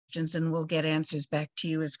questions and we'll get answers back to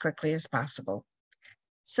you as quickly as possible.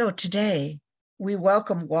 So today we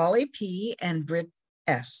welcome Wally P. and Brit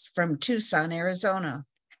S. from Tucson, Arizona.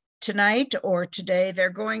 Tonight or today, they're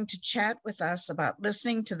going to chat with us about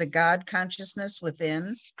listening to the God consciousness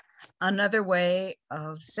within. Another way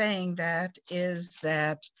of saying that is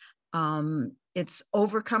that it's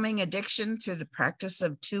overcoming addiction through the practice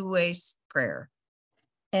of two-way prayer.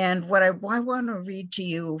 And what I want to read to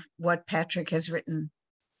you what Patrick has written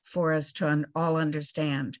for us to all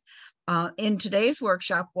understand. In today's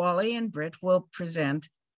workshop, Wally and Brit will present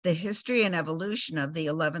the history and evolution of the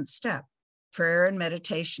 11th Step, prayer and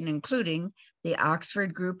meditation, including the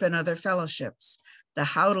Oxford Group and other fellowships, the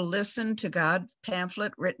How to Listen to God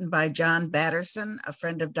pamphlet written by John Batterson, a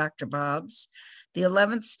friend of Dr. Bob's, the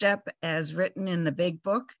 11th Step as written in the Big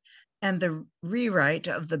Book, and the rewrite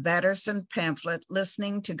of the Batterson Pamphlet,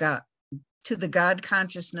 Listening to God, to the God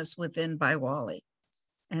Consciousness Within by Wally.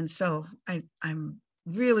 And so I'm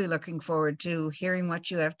really looking forward to hearing what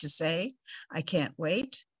you have to say. I can't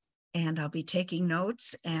wait. And I'll be taking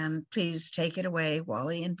notes, and please take it away,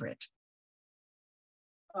 Wally and Brit.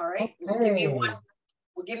 All right, Okay.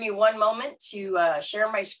 Give me one moment to share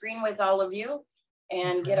my screen with all of you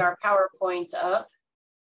and get our PowerPoints up.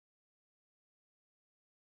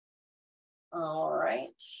 All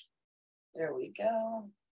right, there we go.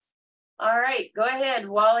 All right, go ahead,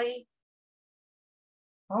 Wally.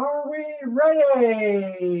 Are we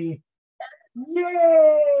ready?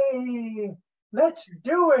 Yay! Let's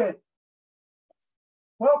do it.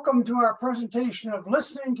 Welcome to our presentation of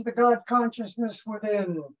listening to the God consciousness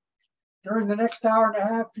within. During the next hour and a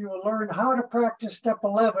half, you will learn how to practice step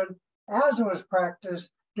 11 as it was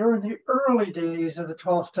practiced during the early days of the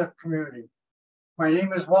 12-step community. My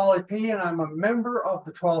name is Wally P. and I'm a member of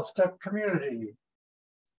the 12-step community.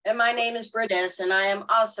 And my name is Brit S. and I am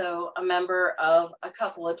also a member of a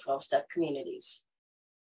couple of 12-step communities.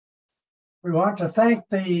 We want to thank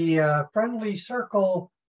the Friendly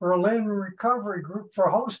Circle Berlin Recovery Group for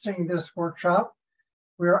hosting this workshop.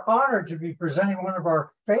 We are honored to be presenting one of our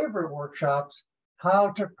favorite workshops, How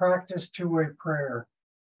to Practice Two-Way Prayer.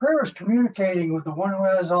 Prayer is communicating with the one who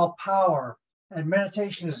has all power, and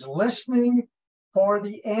meditation is listening for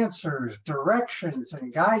the answers, directions,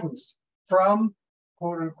 and guidance from,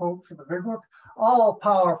 quote unquote, for the big book, all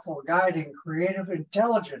powerful, guiding, creative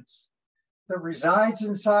intelligence that resides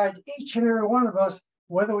inside each and every one of us,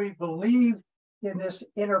 whether we believe in this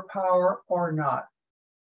inner power or not.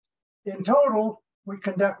 In total, we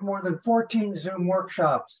conduct more than 14 Zoom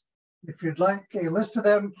workshops. If you'd like a list of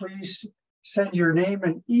them, please send your name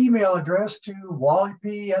and email address to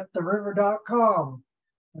wallyp@theriver.com.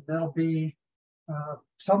 And that'll be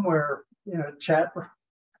somewhere in a chat box.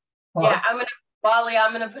 Yeah, Wally,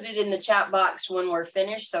 I'm gonna put it in the chat box when we're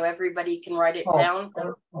finished so everybody can write it down.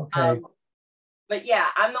 Okay. But yeah,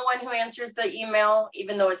 I'm the one who answers the email,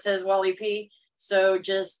 even though it says Wally P. So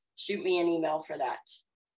just shoot me an email for that.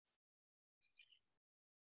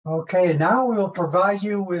 Okay, now we'll provide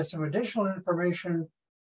you with some additional information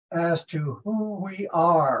as to who we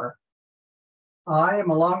are. I am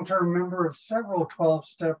a long-term member of several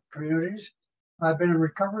 12-step communities. I've been in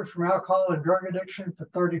recovery from alcohol and drug addiction for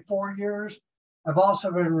 34 years. I've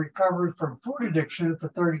also been in recovery from food addiction for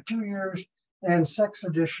 32 years and sex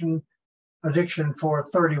addiction for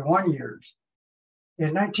 31 years.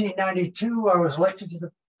 In 1992, I was elected to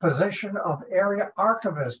the position of area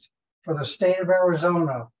archivist for the state of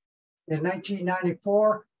Arizona. In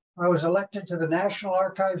 1994, I was elected to the National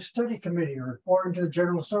Archives Study Committee, reporting to the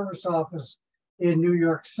General Service Office in New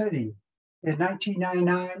York City. In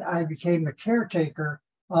 1999, I became the caretaker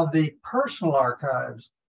of the personal archives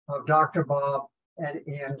of Dr. Bob and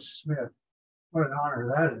Ann Smith. What an honor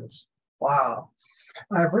that is. Wow.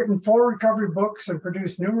 I've written 4 recovery books and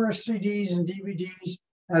produced numerous CDs and DVDs,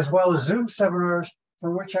 as well as Zoom seminars for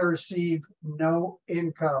which I receive no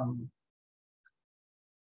income.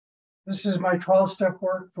 This is my 12-step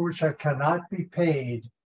work for which I cannot be paid.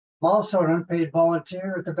 I'm also an unpaid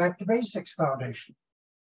volunteer at the Back to Basics Foundation.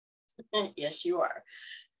 Yes, you are.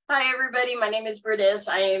 Hi, everybody. My name is Brit S.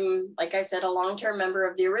 I am, like I said, a long-term member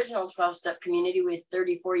of the original 12-step community with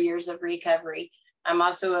 34 years of recovery. I'm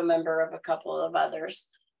also a member of a couple of others.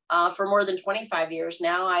 For more than 25 years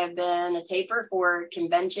now, I have been a taper for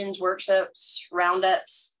conventions, workshops,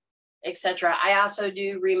 roundups, etc. I also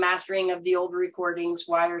do remastering of the old recordings,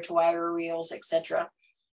 wire-to-wire reels, etc.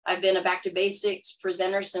 I've been a Back to Basics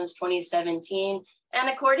presenter since 2017. And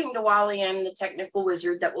according to Wally, I'm the technical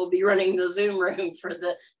wizard that will be running the Zoom room for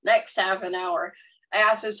the next half an hour. I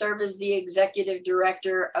also serve as the executive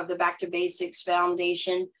director of the Back to Basics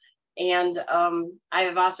Foundation. And I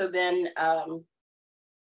have also been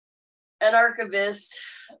an archivist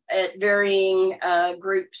at varying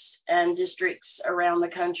groups and districts around the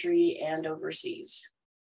country and overseas.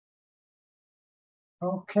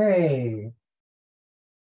 Okay.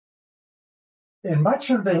 In much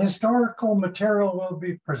of the historical material we'll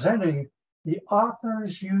be presenting, the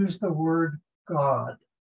authors use the word God,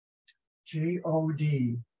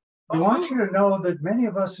 G-O-D. I want you to know that many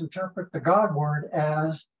of us interpret the God word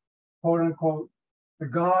as, quote unquote, the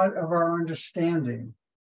God of our understanding.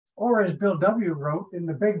 Or as Bill W. wrote in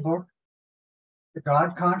the big book, the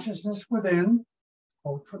God consciousness within,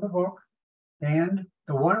 quote from the book, and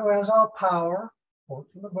the one who has all power, quote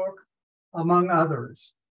from the book, among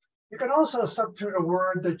others. You can also substitute a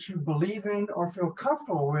word that you believe in or feel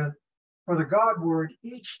comfortable with for the God word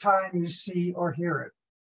each time you see or hear it.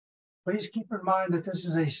 Please keep in mind that this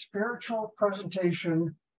is a spiritual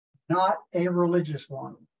presentation, not a religious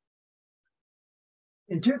one.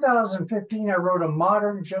 In 2015, I wrote a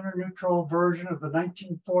modern gender-neutral version of the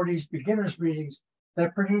 1940s beginners meetings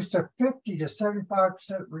that produced a 50 to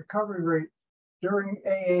 75% recovery rate during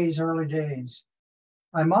AA's early days.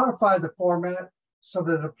 I modified the format so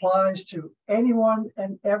that it applies to anyone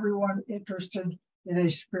and everyone interested in a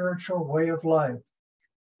spiritual way of life.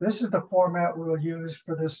 This is the format we'll use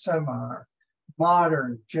for this seminar: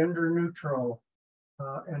 modern, gender neutral,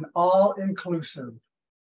 and all inclusive.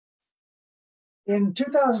 In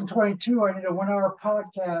 2022, I did a 1-hour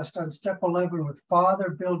podcast on Step 11 with Father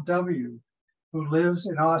Bill W., who lives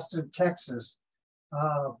in Austin, Texas.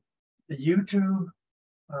 The YouTube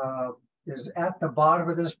is at the bottom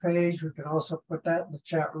of this page. We can also put that in the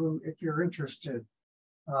chat room if you're interested.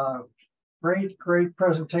 Great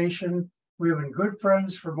presentation. We've been good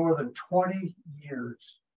friends for more than 20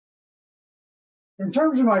 years. In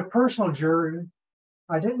terms of my personal journey,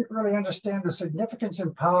 I didn't really understand the significance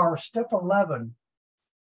and power of Step 11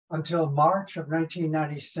 until March of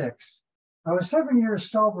 1996. I was 7 years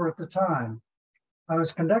sober at the time. I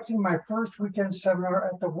was conducting my first weekend seminar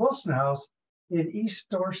at the Wilson House in East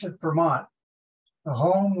Dorset, Vermont, the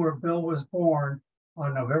home where Bill was born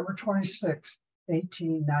on November 26,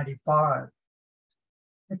 1895.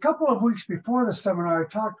 A couple of weeks before the seminar, I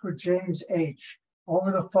talked with James H.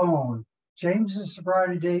 over the phone. James's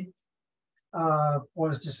sobriety date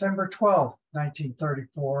was December 12,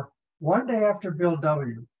 1934, one day after Bill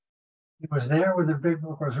W. He was there when the big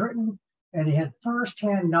book was written, and he had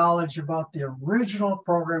firsthand knowledge about the original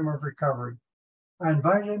program of recovery. I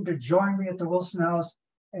invited him to join me at the Wilson House,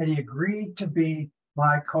 and he agreed to be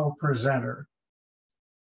my co-presenter.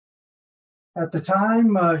 At the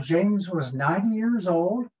time, James was 90 years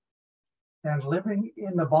old and living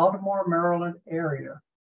in the Baltimore, Maryland area.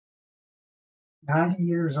 90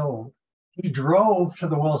 years old. He drove to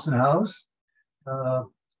the Wilson House, about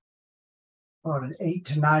an 8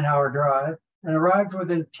 to 9 hour drive, and arrived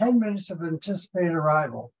within 10 minutes of anticipated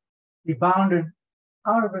arrival. He bounded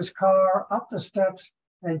out of his car, up the steps,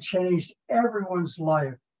 and changed everyone's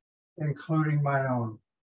life, including my own.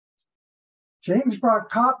 James brought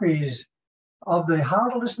copies of the How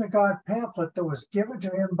to Listen to God pamphlet that was given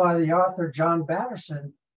to him by the author John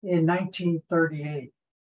Batterson in 1938.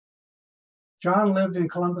 John lived in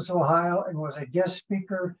Columbus, Ohio, and was a guest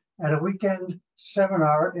speaker at a weekend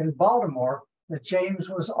seminar in Baltimore that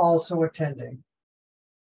James was also attending.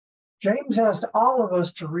 James asked all of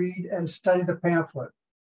us to read and study the pamphlet,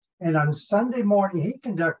 and on Sunday morning, he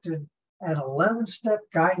conducted an 11-step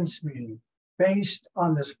guidance meeting based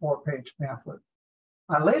on this 4-page pamphlet.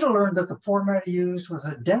 I later learned that the format he used was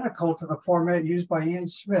identical to the format used by Ann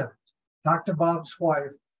Smith, Dr. Bob's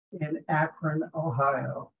wife, in Akron,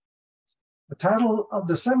 Ohio. The title of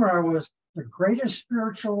the seminar was The Greatest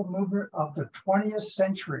Spiritual Movement of the 20th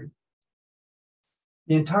Century.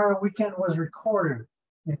 The entire weekend was recorded,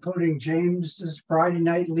 including James's Friday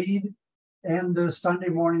night lead and the Sunday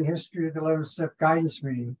morning history of the 11-step guidance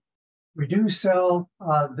meeting. We do sell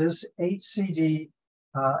this 8 CD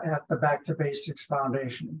at the Back to Basics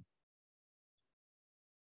Foundation.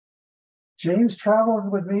 James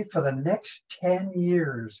traveled with me for the next 10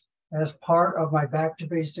 years as part of my Back to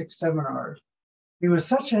Basics seminars. He was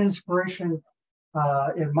such an inspiration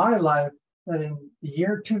in my life that in the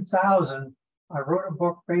year 2000, I wrote a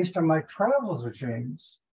book based on my travels with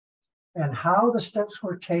James and how the steps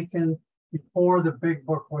were taken before the big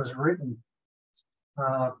book was written.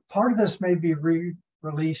 Part of this may be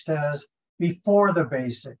re-released as Before the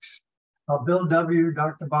Basics. Bill W.,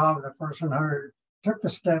 Dr. Bob, and the first 100 took the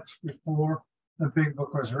steps before the big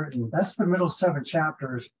book was written. That's the middle 7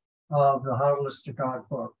 chapters of the How to Listen to God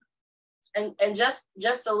book. And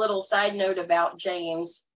just a little side note about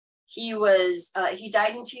James. He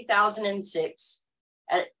died in 2006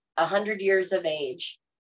 at 100 years of age.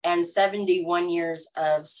 and 71 years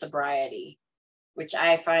of sobriety, which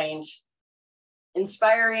I find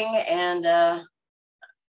inspiring and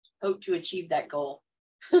hope to achieve that goal.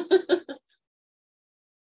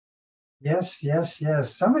 Yes, yes,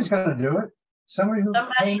 yes. Somebody's going to do it. Somebody who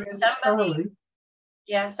came in early.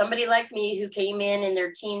 Yeah, somebody like me who came in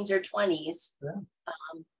their teens or 20s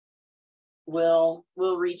will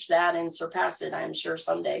reach that and surpass it, I'm sure,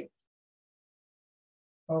 someday.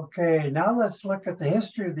 Okay, now let's look at the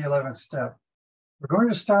history of the 11th step. We're going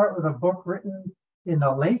to start with a book written in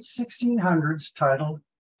the late 1600s titled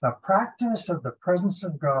The Practice of the Presence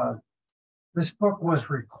of God. This book was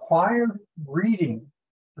required reading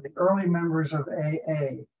for the early members of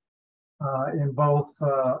AA in both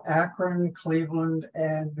Akron, Cleveland,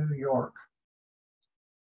 and New York,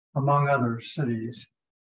 among other cities.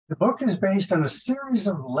 The book is based on a series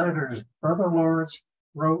of letters Brother Lawrence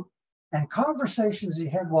wrote and conversations he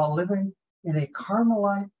had while living in a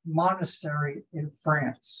Carmelite monastery in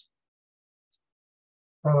France.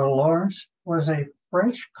 Brother Lawrence was a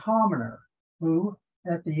French commoner who,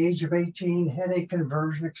 at the age of 18, had a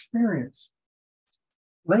conversion experience.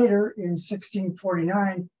 Later, in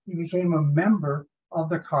 1649, he became a member of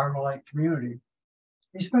the Carmelite community.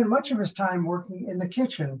 He spent much of his time working in the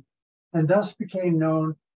kitchen and thus became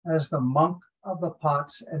known as the monk of the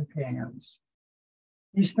pots and pans.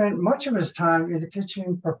 He spent much of his time in the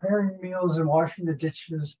kitchen preparing meals and washing the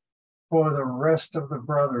dishes for the rest of the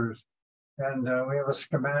brothers. And we have a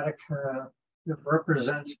schematic that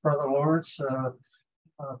represents Brother Lawrence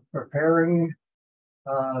preparing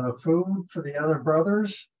the food for the other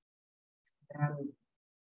brothers and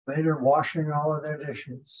later washing all of their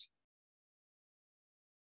dishes.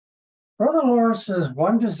 Brother Lawrence's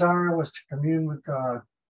one desire was to commune with God,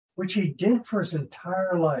 which he did for his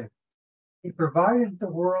entire life. He provided the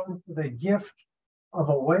world with a gift of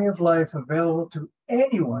a way of life available to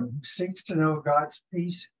anyone who seeks to know God's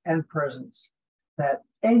peace and presence, that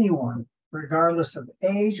anyone, regardless of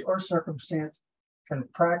age or circumstance, can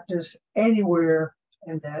practice anywhere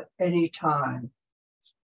and at any time.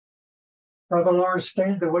 Brother Lawrence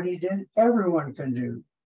stated that what he did, everyone can do.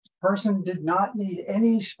 A person did not need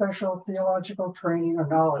any special theological training or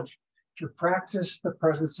knowledge to practice the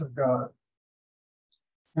presence of God.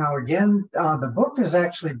 Now, again, the book is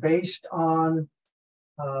actually based on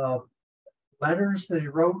letters that he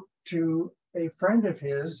wrote to a friend of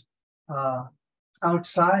his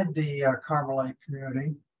outside the Carmelite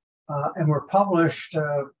community and were published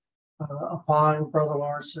upon Brother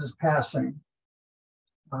Lawrence's passing.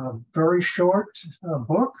 Very short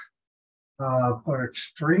book, but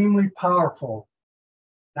extremely powerful.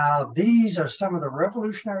 Now, these are some of the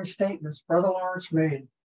revolutionary statements Brother Lawrence made.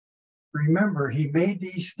 Remember, he made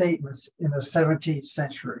these statements in the 17th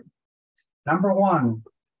century. Number one,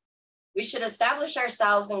 we should establish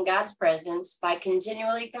ourselves in God's presence by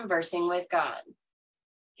continually conversing with God.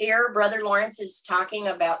 Here, Brother Lawrence is talking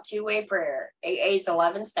about two-way prayer, AA's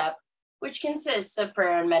 11th step, which consists of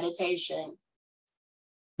prayer and meditation.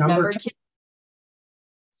 Number two,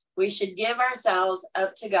 we should give ourselves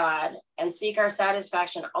up to God and seek our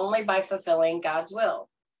satisfaction only by fulfilling God's will.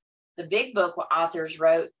 The Big Book authors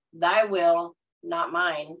wrote, "Thy will, not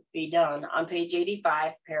mine, be done," on page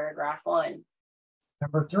 85, paragraph 1.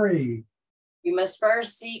 Number three, we must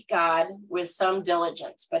first seek God with some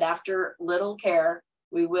diligence, but after little care,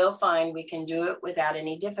 we will find we can do it without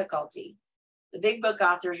any difficulty. The Big Book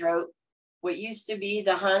authors wrote, what used to be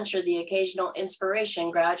the hunch or the occasional inspiration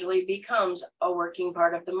gradually becomes a working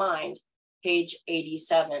part of the mind, page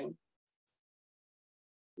 87.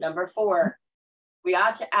 Number 4, we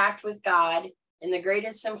ought to act with God in the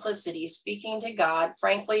greatest simplicity, speaking to God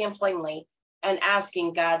frankly and plainly, and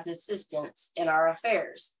asking God's assistance in our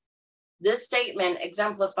affairs. This statement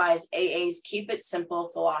exemplifies AA's keep it simple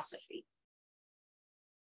philosophy.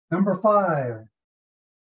 Number 5,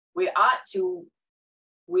 we ought to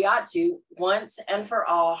once and for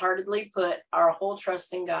all heartedly put our whole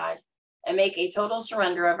trust in God and make a total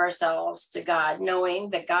surrender of ourselves to God,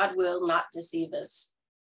 knowing that God will not deceive us.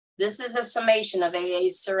 This is a summation of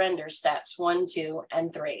AA's surrender steps 1, 2,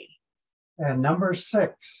 and 3. And number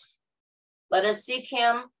 6, let us seek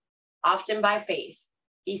him often by faith.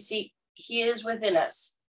 He is within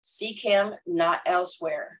us. Seek him not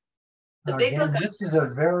elsewhere. The Big Book. This is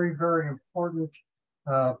a very, very important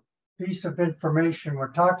piece of information.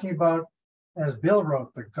 We're talking about, as Bill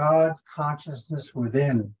wrote, the God consciousness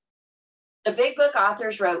within. The Big Book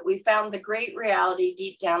authors wrote, we found the great reality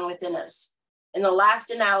deep down within us. In the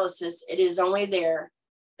last analysis, it is only there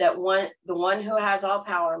that the one who has all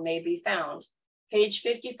power may be found. Page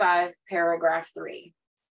 55, paragraph 3.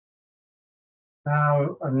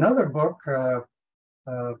 Now, another book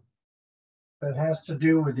that has to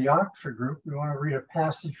do with the Oxford Group. We want to read a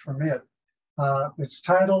passage from it. It's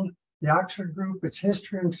titled, "The Oxford Group, Its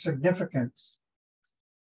History and Significance."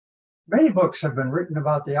 Many books have been written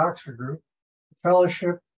about the Oxford Group, the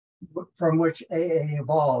fellowship from which AA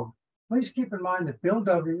evolved. Please keep in mind that Bill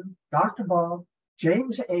W., Dr. Bob,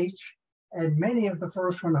 James H., and many of the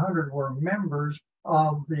first 100 were members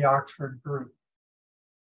of the Oxford Group.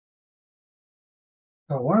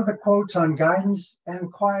 So one of the quotes on guidance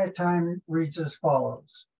and quiet time reads as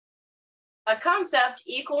follows. A concept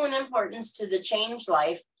equal in importance to the changed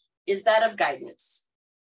life is that of guidance.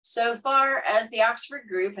 So far as the Oxford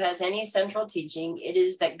Group has any central teaching, it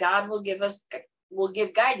is that God will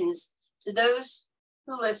give guidance to those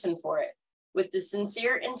who listen for it, with the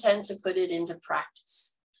sincere intent to put it into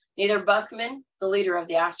practice. Neither Buckman, the leader of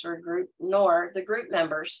the Oxford Group, nor the group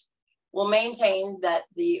members will maintain that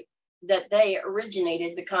they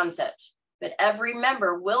originated the concept, but every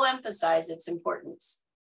member will emphasize its importance.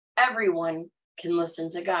 Everyone can listen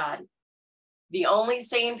to God. The only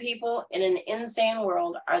sane people in an insane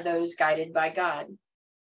world are those guided by God.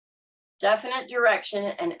 Definite direction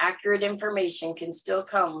and accurate information can still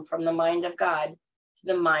come from the mind of God to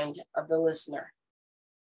the mind of the listener.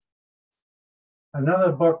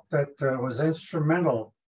 Another book that was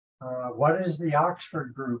instrumental, What is the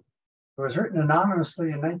Oxford Group? It was written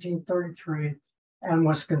anonymously in 1933 and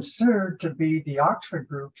was considered to be the Oxford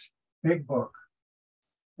Group's big book.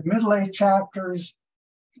 The middle 8 chapters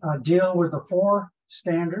deal with the 4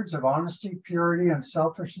 standards of honesty, purity,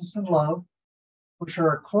 unselfishness, and love, which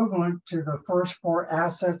are equivalent to the first 4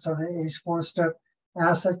 assets on AA's 4-step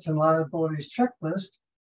assets and liabilities checklist,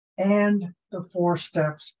 and the 4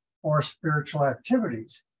 steps or spiritual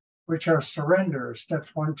activities, which are surrender,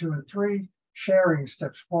 steps 1, 2, and 3, sharing,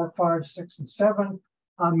 steps 4, 5, 6, and 7,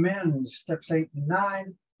 amends, steps 8 and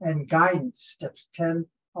 9, and guidance, steps 10,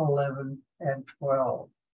 11, and 12.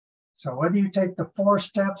 So whether you take the 4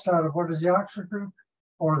 steps out of What is the Oxford Group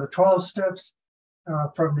or the 12 steps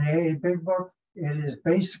from the AA Big Book, it is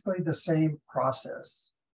basically the same process.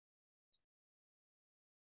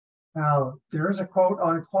 Now, there is a quote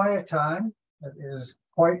on quiet time that is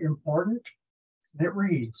quite important. It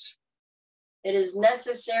reads, It is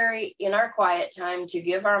necessary in our quiet time to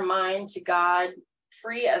give our mind to God,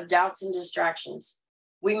 free of doubts and distractions.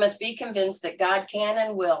 We must be convinced that God can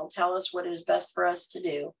and will tell us what is best for us to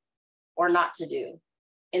do or not to do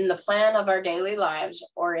in the plan of our daily lives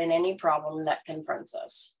or in any problem that confronts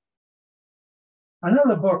us.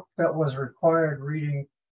 Another book that was required reading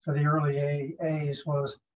for the early AAs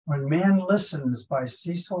was When Man Listens by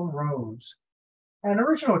Cecil Rhodes. An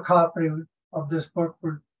original copy of this book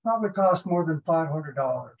would probably cost more than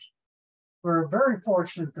 $500. We're very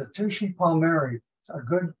fortunate that Tushi Palmieri, a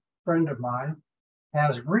good friend of mine,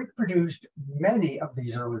 has reproduced many of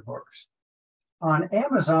these early books. On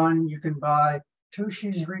Amazon, you can buy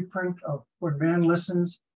Tushi's reprint of When Man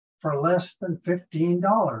Listens for less than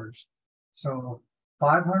 $15. So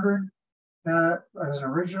 $500 as an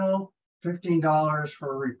original, $15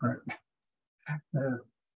 for a reprint. I'll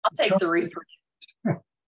take the reprint.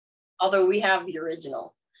 Although we have the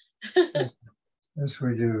original. Yes,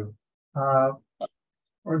 we do.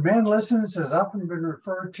 When Man Listens has often been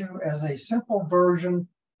referred to as a simple version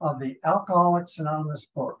of the Alcoholics Anonymous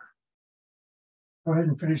book. Go ahead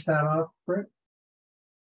and finish that off, Britt.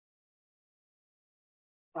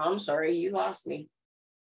 I'm sorry, you lost me.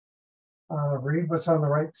 Read what's on the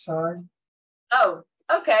right side. Oh,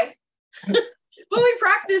 okay. Well, we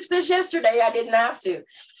practiced this yesterday. I didn't have to.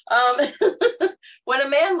 When a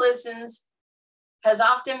Man Listens has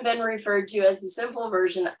often been referred to as the simple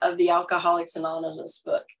version of the Alcoholics Anonymous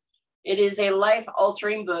book. It is a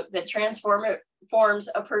life-altering book that transforms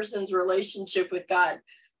a person's relationship with God.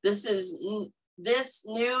 This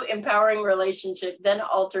new empowering relationship then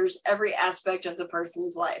alters every aspect of the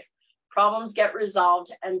person's life. Problems get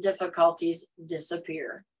resolved and difficulties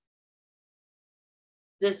disappear.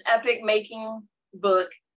 This epic-making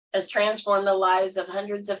book has transformed the lives of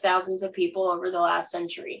hundreds of thousands of people over the last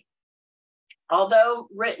century. Although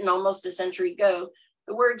written almost a century ago,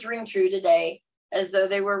 the words ring true today as though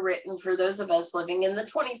they were written for those of us living in the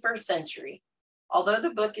 21st century. Although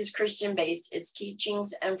the book is Christian-based, its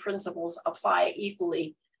teachings and principles apply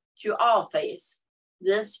equally to all faiths.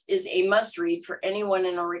 This is a must-read for anyone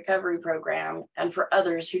in a recovery program and for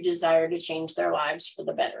others who desire to change their lives for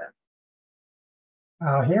the better.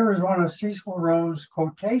 Here is one of Cecil Rhodes'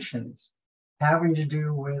 quotations having to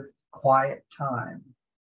do with quiet time.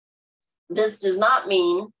 This does not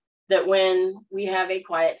mean that when we have a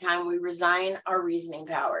quiet time, we resign our reasoning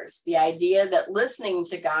powers. The idea that listening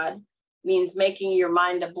to God means making your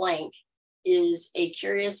mind a blank is a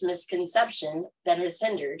curious misconception that has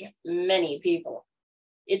hindered many people.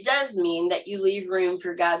 It does mean that you leave room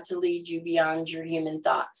for God to lead you beyond your human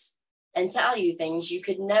thoughts and tell you things you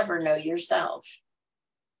could never know yourself.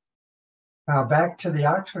 Now back to the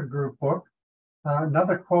Oxford Group book,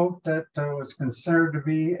 another quote that was considered to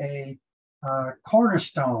be a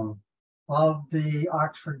cornerstone of the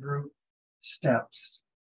Oxford Group steps.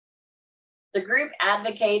 The group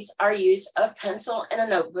advocates our use of pencil and a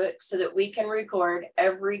notebook so that we can record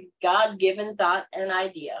every God-given thought and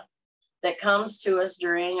idea that comes to us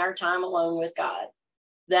during our time alone with God,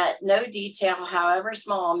 that no detail, however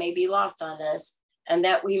small, may be lost on us, and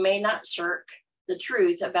that we may not shirk the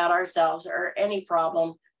truth about ourselves or any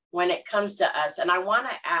problem when it comes to us. And I want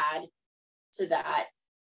to add to that,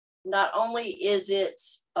 not only is it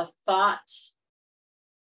a thought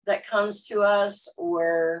that comes to us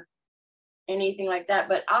or anything like that,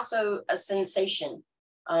 but also a sensation,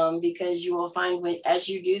 because you will find as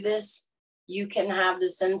you do this, you can have the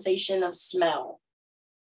sensation of smell,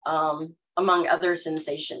 among other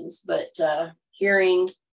sensations, but hearing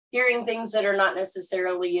things that are not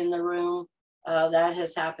necessarily in the room, that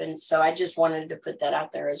has happened. So I just wanted to put that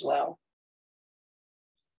out there as well.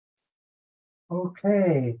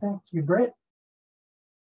 Okay, thank you, Britt.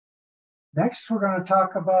 Next, we're going to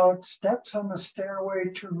talk about steps on the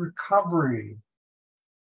stairway to recovery.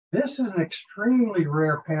 This is an extremely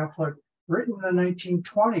rare pamphlet written in the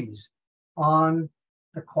 1920s on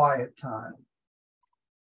the quiet time.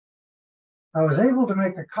 I was able to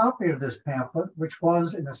make a copy of this pamphlet, which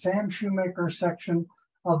was in the Sam Shoemaker section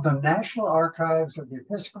of the National Archives of the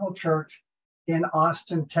Episcopal Church in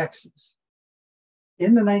Austin, Texas.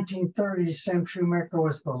 In the 1930s, Sam Shoemaker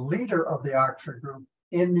was the leader of the Oxford Group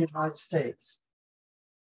in the United States.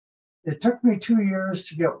 It took me 2 years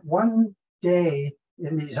to get 1 day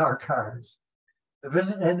in these archives. The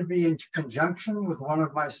visit had to be in conjunction with one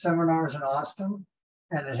of my seminars in Austin,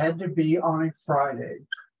 and it had to be on a Friday.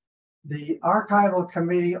 The archival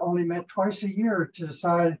committee only met twice a year to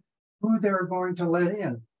decide who they were going to let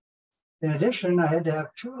in. In addition, I had to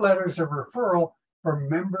have 2 letters of referral from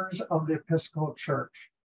members of the Episcopal Church.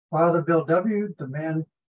 Father Bill W., the man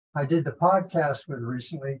I did the podcast with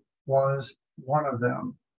recently, was one of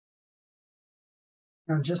them.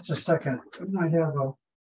 In just a second, I might have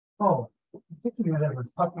I think we might have a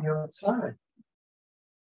puppy outside.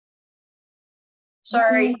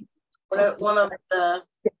 Sorry, one of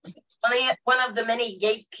the many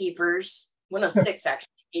gatekeepers, one of 6 actually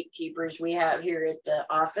gatekeepers we have here at the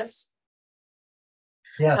office.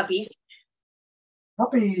 Yeah. Puppies.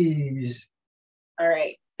 All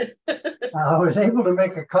right. I was able to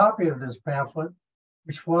make a copy of this pamphlet,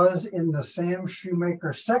 which was in the Sam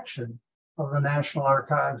Shoemaker section of the National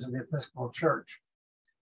Archives of the Episcopal Church.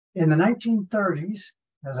 In the 1930s,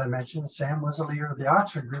 as I mentioned, Sam was the leader of the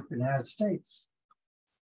Oxford Group in the United States.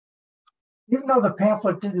 Even though the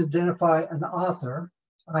pamphlet didn't identify an author,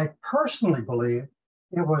 I personally believe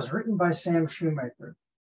it was written by Sam Shoemaker.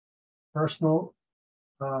 Personal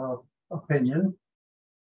opinion.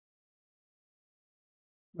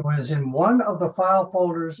 It was in one of the file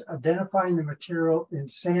folders identifying the material in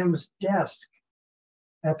Sam's desk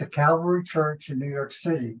at the Calvary Church in New York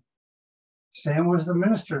City. Sam was the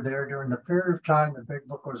minister there during the period of time the Big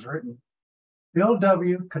Book was written. Bill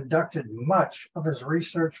W. conducted much of his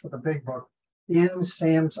research for the Big Book in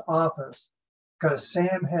Sam's office because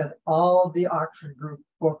Sam had all the Oxford Group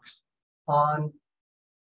books on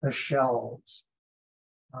the shelves.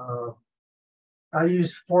 I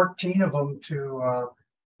used 14 of them to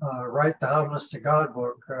write the How to Listen to God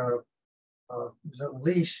book. It was at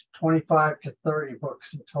least 25 to 30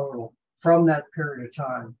 books in total from that period of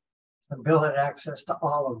time. And Bill had access to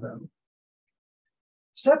all of them.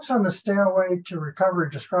 Steps on the Stairway to Recovery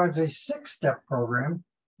describes a 6-step program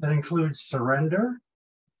that includes surrender,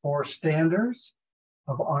 4 standards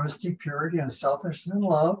of honesty, purity, unselfishness, and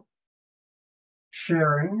love,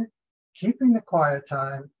 sharing, keeping the quiet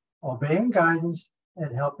time, obeying guidance,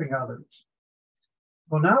 and helping others.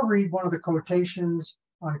 We'll now read one of the quotations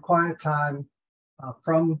on quiet time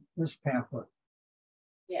from this pamphlet.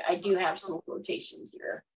 Yeah, I do have some quotations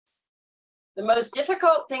here. The most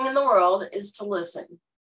difficult thing in the world is to listen,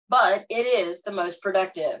 but it is the most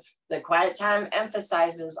productive. The quiet time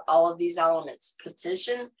emphasizes all of these elements: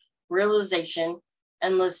 petition, realization,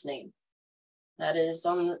 and listening. That is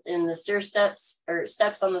in the steps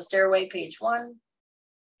on the stairway, page 1.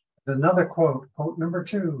 Another quote number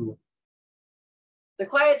 2. The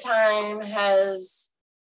quiet time has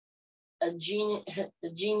a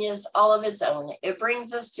genius all of its own. It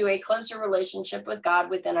brings us to a closer relationship with God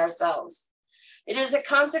within ourselves. It is a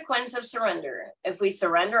consequence of surrender. If we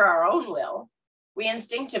surrender our own will, we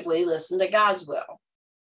instinctively listen to God's will.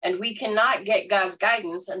 And we cannot get God's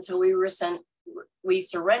guidance until we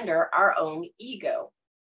surrender our own ego.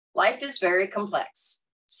 Life is very complex.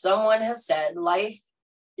 Someone has said life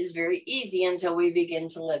is very easy until we begin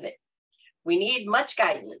to live it. We need much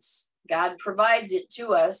guidance. God provides it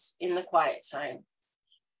to us in the quiet time.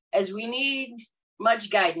 As we need much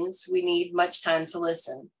guidance, we need much time to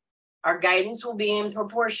listen. Our guidance will be in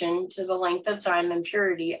proportion to the length of time and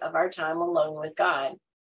purity of our time alone with God.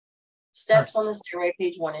 Steps on the Stairway,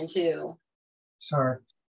 page 1 and 2. Sorry,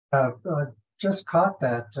 just caught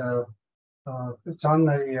that. It's on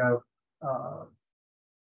the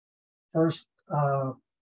first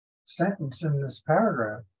sentence in this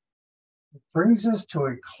paragraph. It brings us to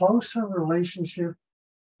a closer relationship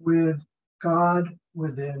with God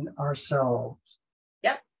within ourselves.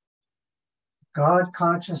 Yep. God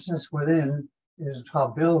consciousness within is how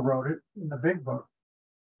Bill wrote it in the big book,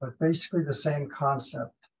 but basically the same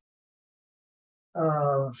concept.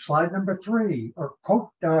 Slide number 3, or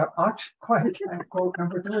quote, quiet time quote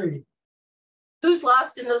number 3. Who's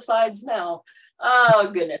lost in the slides now? Oh,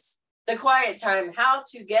 goodness. The quiet time, how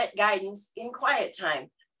to get guidance in quiet time.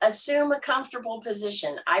 Assume a comfortable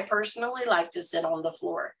position. I personally like to sit on the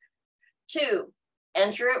floor. 2,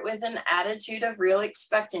 enter it with an attitude of real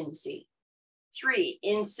expectancy. 3,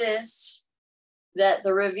 insist that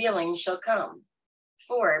the revealing shall come.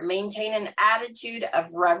 4, maintain an attitude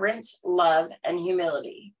of reverence, love, and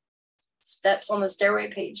humility. Steps on the Stairway,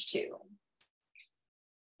 page 2.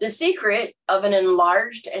 The secret of an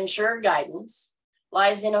enlarged and sure guidance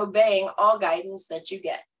lies in obeying all guidance that you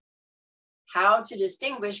get. How to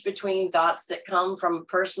distinguish between thoughts that come from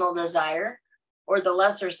personal desire or the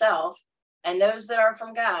lesser self and those that are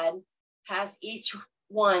from God, pass each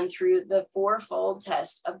one through the fourfold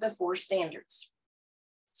test of the 4 standards.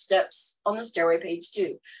 Steps on the Stairway, page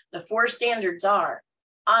 2. The 4 standards are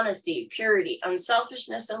honesty, purity,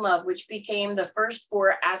 unselfishness, and love, which became the first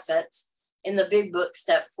 4 assets in the big book,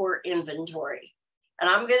 step 4 inventory. And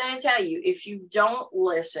I'm going to tell you, if you don't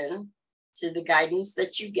listen to the guidance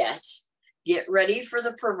that you get ready for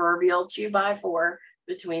the proverbial 2x4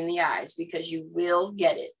 between the eyes, because you will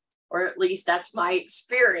get it. Or at least that's my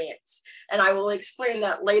experience. And I will explain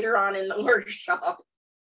that later on in the workshop.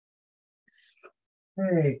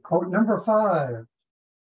 Hey, quote number 5.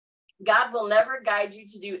 God will never guide you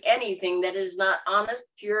to do anything that is not honest,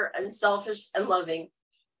 pure, unselfish, and loving.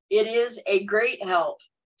 It is a great help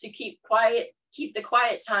to keep the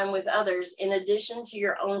quiet time with others in addition to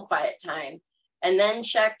your own quiet time, and then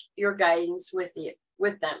check your guidance with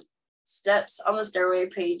them. Steps on the Stairway,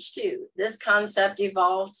 page 2. This concept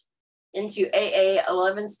evolved into AA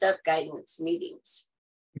 11th Step guidance meetings.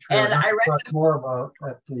 Which and I talk more about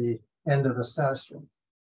at the end of the session.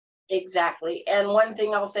 Exactly. And one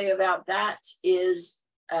thing I'll say about that is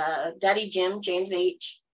Daddy Jim, James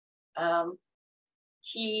H.,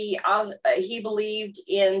 he believed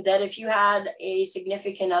in that if you had a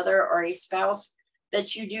significant other or a spouse,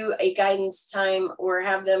 that you do a guidance time or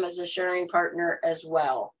have them as a sharing partner as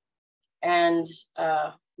well. And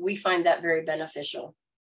we find that very beneficial.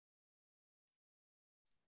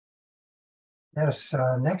 Yes,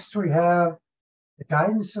 next we have The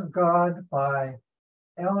Guidance of God by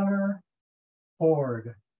Eleanor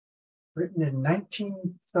Ford, written in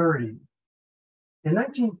 1930. In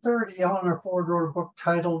 1930, Eleanor Ford wrote a book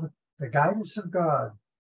titled The Guidance of God.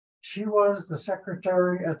 She was the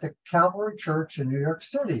secretary at the Calvary Church in New York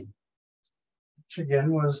City, which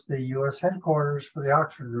again was the U.S. headquarters for the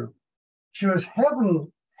Oxford Group. She was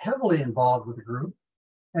heavily involved with the group,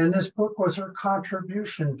 and this book was her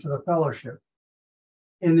contribution to the fellowship.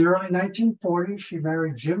 In the early 1940s, she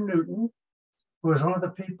married Jim Newton, who was one of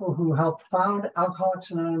the people who helped found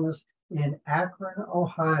Alcoholics Anonymous in Akron,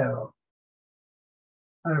 Ohio.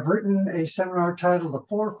 I've written a seminar titled The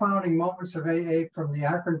 4 Founding Moments of AA from the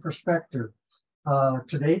Akron Perspective.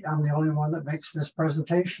 To date, I'm the only one that makes this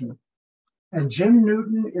presentation. And Jim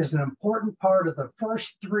Newton is an important part of the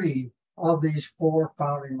first 3 of these 4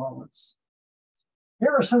 founding moments.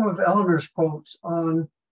 Here are some of Eleanor's quotes on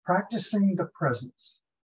practicing the presence.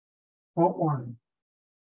 Quote 1.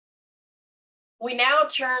 We now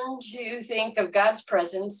turn to think of God's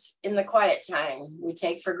presence in the quiet time. We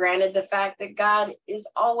take for granted the fact that God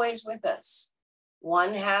is always with us.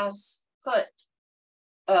 One has but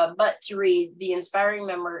to read the inspiring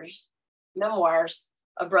memoirs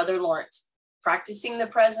of Brother Lawrence, practicing the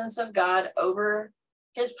presence of God over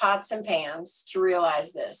his pots and pans to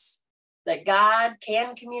realize this, that God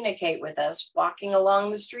can communicate with us walking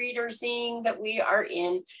along the street or seeing that we are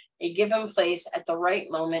in a given place at the right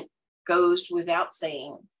moment goes without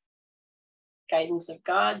saying. Guidance of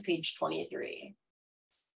God, page 23.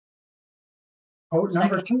 Quote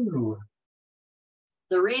number 2.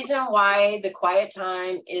 The reason why the quiet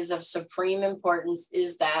time is of supreme importance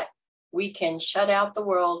is that we can shut out the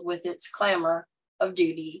world with its clamor of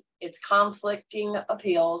duty, its conflicting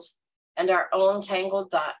appeals, and our own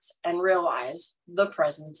tangled thoughts, and realize the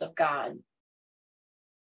presence of God.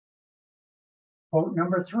 Quote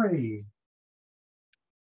number 3.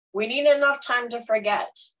 We need enough time to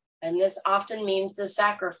forget, and this often means the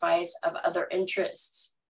sacrifice of other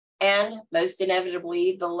interests, and most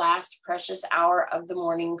inevitably, the last precious hour of the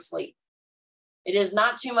morning sleep. It is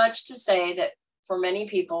not too much to say that for many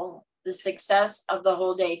people, the success of the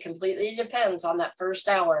whole day completely depends on that first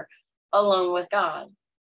hour alone with God.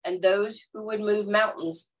 And those who would move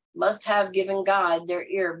mountains must have given God their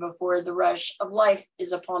ear before the rush of life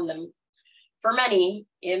is upon them. For many,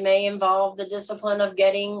 it may involve the discipline of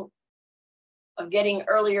getting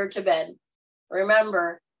earlier to bed.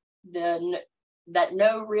 Remember that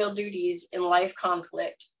no real duties in life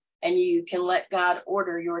conflict, and you can let God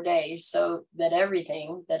order your day so that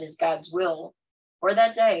everything that is God's will for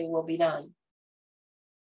that day will be done.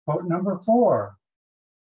 Quote number 4.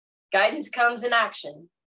 Guidance comes in action.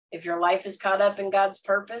 If your life is caught up in God's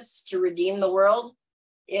purpose to redeem the world,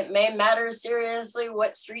 it may matter seriously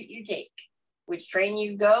what street you take, which train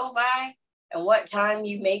you go by, and what time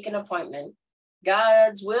you make an appointment.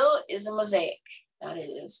 God's will is a mosaic, that it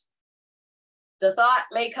is. The thought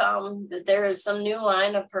may come that there is some new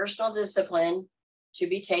line of personal discipline to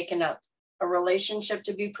be taken up, a relationship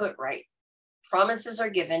to be put right. Promises are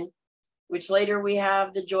given, which later we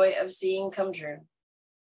have the joy of seeing come true.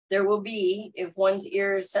 There will be, if one's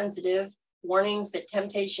ear is sensitive, warnings that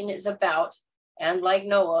temptation is about, and like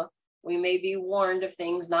Noah, we may be warned of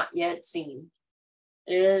things not yet seen.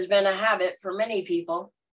 It has been a habit for many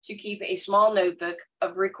people to keep a small notebook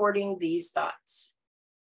of recording these thoughts.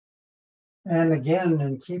 And again,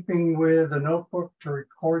 in keeping with a notebook to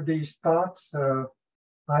record these thoughts,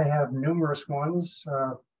 I have numerous ones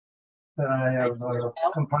that I have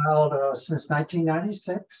compiled since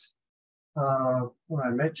 1996, when I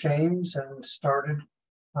met James and started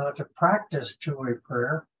to practice two-way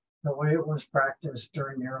prayer the way it was practiced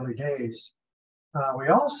during the early days. We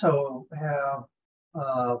also have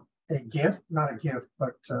a gift, not a gift,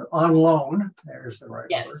 but on loan, there's the right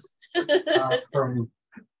word, from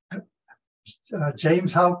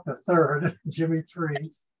James Houck III, Jimmy Tree.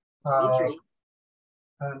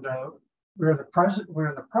 And we're in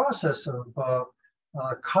the process of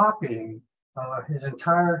copying his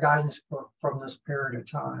entire guidance book from this period of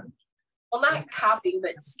time. Well, not copying,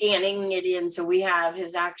 but scanning it in so we have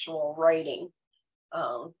his actual writing.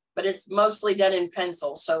 But it's mostly done in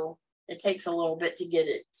pencil, so it takes a little bit to get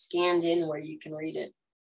it scanned in where you can read it.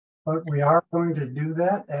 But we are going to do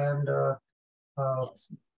that, and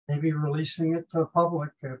maybe releasing it to the public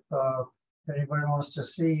if anybody wants to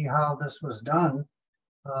see how this was done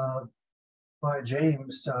by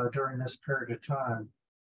James during this period of time.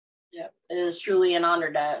 Yeah, it is truly an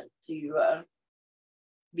honor to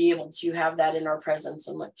be able to have that in our presence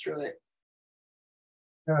and look through it.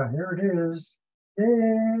 Yeah, here it is.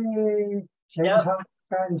 Yay! James Houck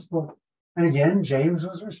guidance book. And again, James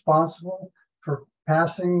was responsible for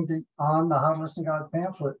passing on the How to Listen to God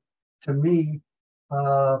pamphlet to me.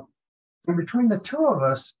 And between the two of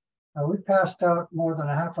us, we passed out more than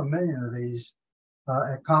 500,000 of these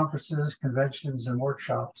at conferences, conventions, and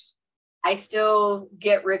workshops. I still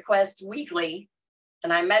get requests weekly,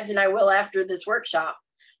 and I imagine I will after this workshop,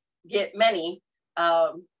 get many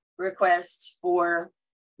requests for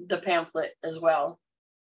the pamphlet as well.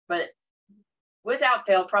 But without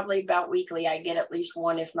fail, probably about weekly, I get at least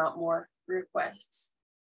one, if not more, requests.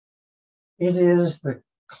 It is the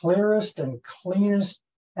clearest and cleanest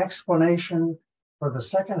explanation for the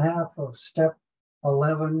second half of step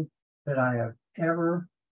 11 that I have ever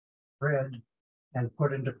read and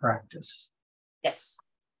put into practice. Yes.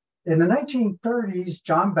 In the 1930s,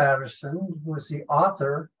 John Batterson, who was the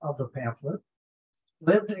author of the pamphlet,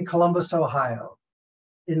 lived in Columbus, Ohio.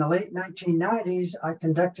 In the late 1990s, I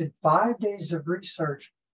conducted 5 days of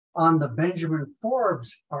research on the Benjamin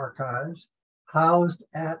Forbes archives housed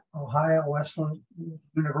at Ohio Wesleyan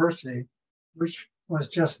University, which was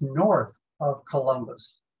just north of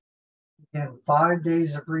Columbus. Again, 5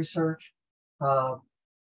 days of research.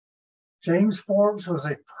 James Forbes was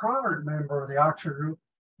a prominent member of the Oxford group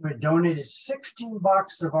who had donated 16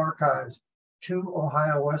 boxes of archives to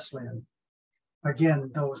Ohio Wesleyan.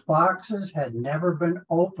 Again, those boxes had never been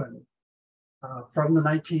opened from the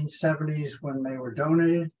 1970s when they were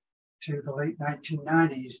donated to the late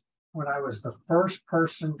 1990s. when I was the first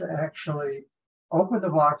person to actually open the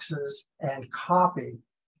boxes and copy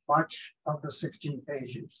much of the 16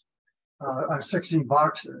 pages, 16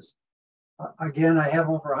 boxes. Again, I have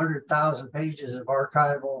over 100,000 pages of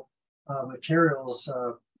archival materials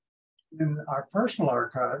in our personal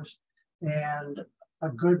archives, and a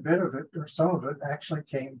good bit of it, or some of it, actually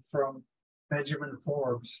came from Benjamin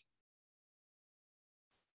Forbes.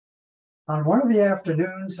 On one of the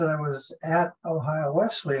afternoons that I was at Ohio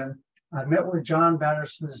Wesleyan, I met with John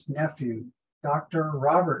Batterson's nephew, Dr.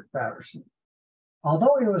 Robert Batterson.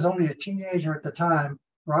 Although he was only a teenager at the time,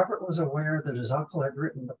 Robert was aware that his uncle had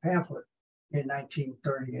written the pamphlet in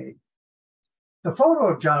 1938. The photo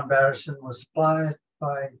of John Batterson was supplied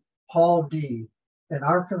by Paul D., an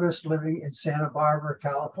archivist living in Santa Barbara,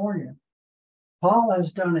 California. Paul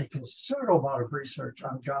has done a considerable amount of research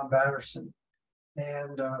on John Batterson,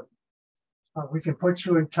 and we can put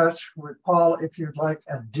you in touch with Paul if you'd like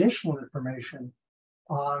additional information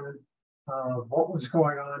on what was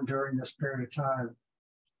going on during this period of time.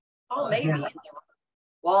 Paul may be in the room.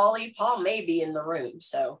 Wally, Paul may be in the room,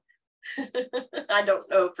 so I don't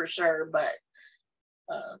know for sure, but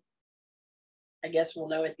I guess we'll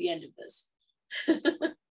know at the end of this.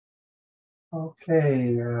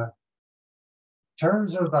 Okay. In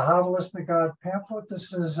terms of the How to Listen to God pamphlet,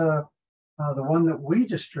 this is the one that we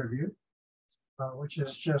distribute, which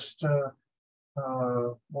is just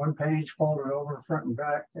one page folded over front and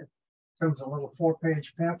back. It comes a little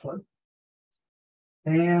 4-page pamphlet.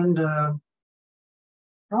 And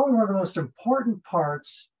probably one of the most important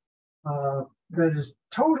parts that is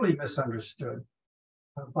totally misunderstood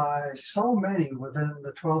by so many within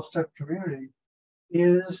the 12-step community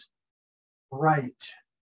is write.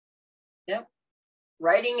 Yep.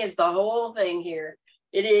 Writing is the whole thing here.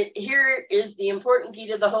 Here is the important key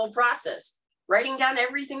to the whole process. Writing down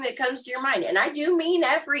everything that comes to your mind. And I do mean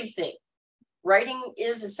everything. Writing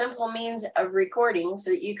is a simple means of recording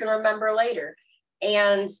so that you can remember later.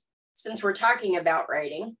 And since we're talking about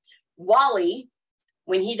writing, Wally,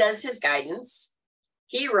 when he does his guidance,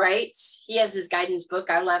 he writes, he has his guidance book.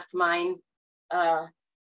 I left mine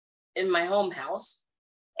in my home house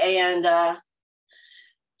and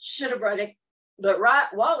should have brought it. But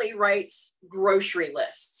Wally writes grocery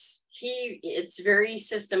lists. It's very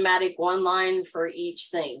systematic, one line for each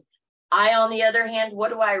thing. I, on the other hand, what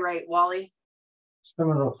do I write, Wally? Some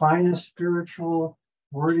of the finest spiritual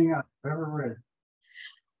wording I've ever read.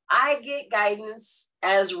 I get guidance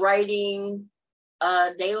as writing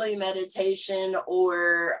a daily meditation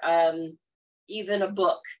or even a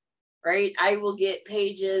book, right? I will get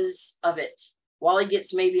pages of it. Wally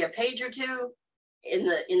gets maybe a page or two in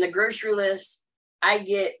the grocery list. I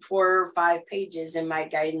get 4 or 5 pages in my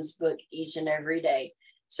guidance book each and every day.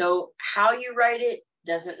 So how you write it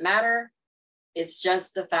doesn't matter. It's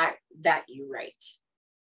just the fact that you write.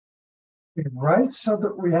 We write so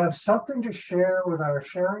that we have something to share with our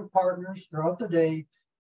sharing partners throughout the day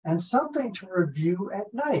and something to review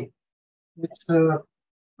at night. It's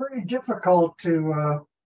pretty difficult to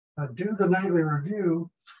do the nightly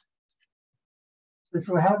review if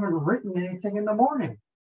we haven't written anything in the morning.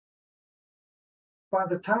 By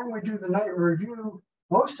the time we do the night review,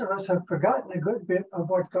 most of us have forgotten a good bit of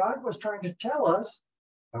what God was trying to tell us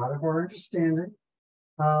out of our understanding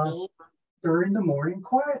during the morning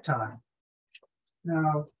quiet time.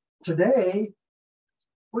 Now, today,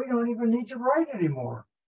 we don't even need to write anymore.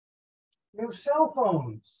 We have cell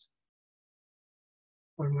phones.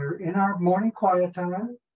 When we're in our morning quiet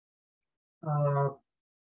time,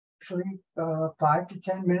 actually 5 to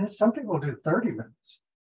 10 minutes, some people do 30 minutes.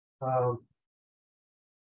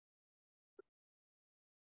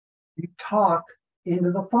 You talk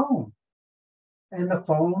into the phone, and the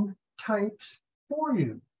phone types for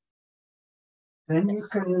you. Then you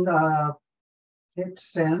can hit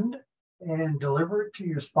send and deliver it to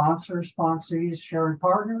your sponsors, sponsees, sharing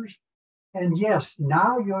partners. And yes,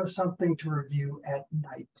 now you have something to review at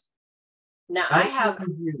night. Now I have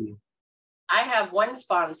one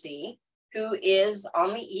sponsee who is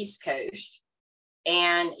on the East Coast,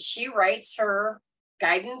 and she writes her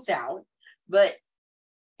guidance out, but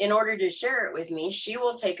in order to share it with me, she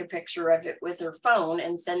will take a picture of it with her phone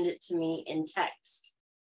and send it to me in text.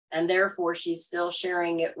 And therefore, she's still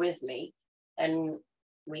sharing it with me, and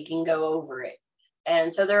we can go over it.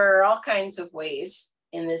 And so there are all kinds of ways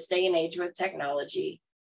in this day and age with technology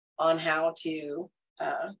on how to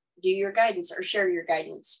do your guidance or share your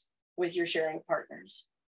guidance with your sharing partners.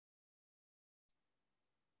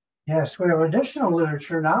 Yes, we have additional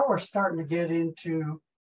literature. Now we're starting to get into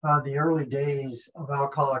the early days of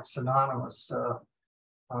Alcoholics Anonymous.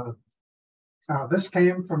 This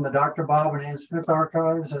came from the Dr. Bob and Ann Smith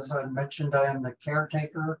archives. As I mentioned, I am the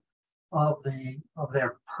caretaker of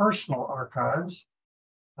their personal archives.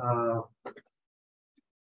 I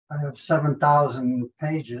have 7,000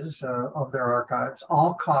 pages of their archives,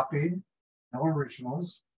 all copied, no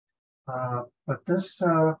originals. But this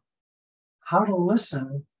how to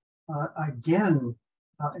listen, again,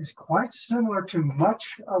 is quite similar to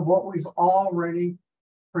much of what we've already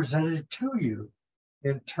presented to you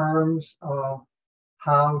in terms of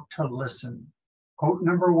how to listen. Quote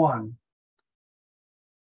number 1.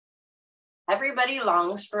 Everybody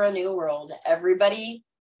longs for a new world. Everybody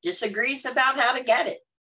disagrees about how to get it.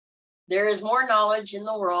 There is more knowledge in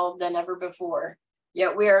the world than ever before,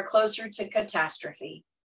 yet we are closer to catastrophe.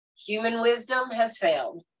 Human wisdom has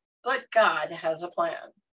failed, but God has a plan.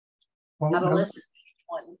 Quote How to number, listen to each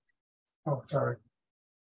one. Oh, sorry.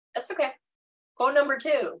 That's okay. Quote number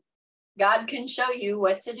 2. God can show you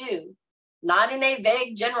what to do, not in a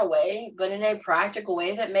vague general way, but in a practical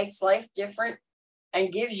way that makes life different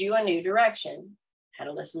and gives you a new direction. How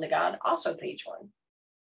to listen to God, also page 1.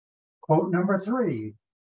 Quote number 3.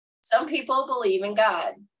 Some people believe in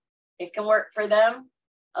God. It can work for them.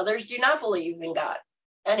 Others do not believe in God,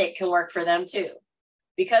 and it can work for them too.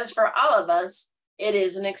 Because for all of us, it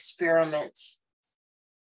is an experiment.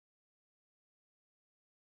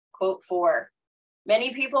 Quote 4.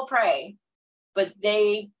 Many people pray, but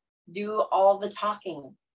they do all the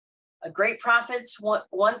talking. A great prophet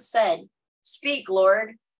once said, "Speak,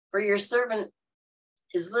 Lord, for your servant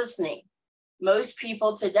is listening." Most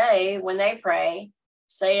people today, when they pray,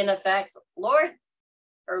 say in effect, "Lord,"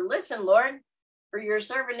 or "Listen, Lord, for your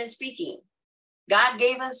servant is speaking." God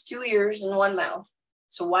gave us 2 ears and 1 mouth.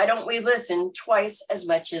 So why don't we listen twice as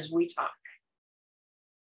much as we talk?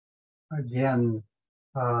 Again,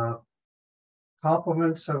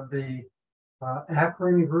 compliments of the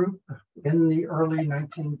Akron group in the early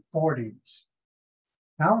 1940s.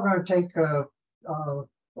 Now we're going to take a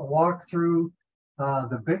walk through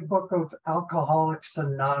the Big Book of Alcoholics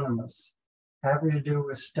Anonymous, having to do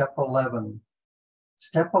with Step 11.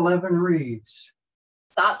 Step 11 reads,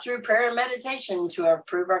 Thought through prayer and meditation to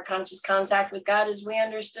improve our conscious contact with God as we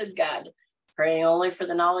understood God, praying only for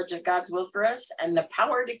the knowledge of God's will for us and the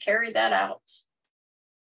power to carry that out.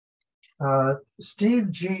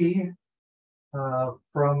 Steve G.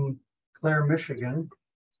 From Clare, Michigan,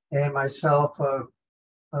 and myself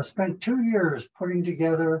spent 2 years putting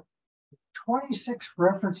together 26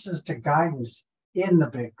 references to guidance in the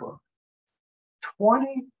Big Book.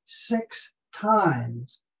 26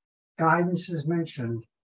 times guidance is mentioned.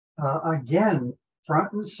 Again,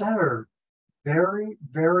 front and center, very,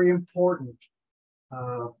 very important.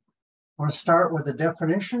 I want to start with the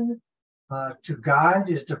definition. To guide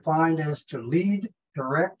is defined as to lead,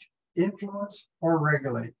 direct, influence, or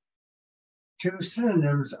regulate. 2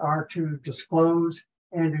 synonyms are to disclose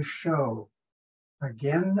and to show.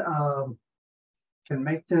 Again, can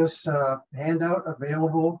make this handout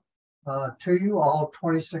available to you, all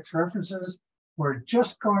 26 references. We're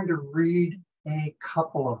just going to read a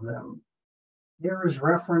couple of them. Here is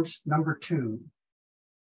reference number 2.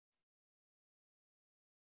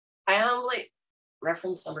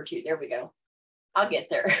 Reference number 2, there we go. I'll get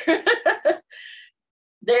there.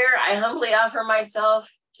 There, I humbly offer myself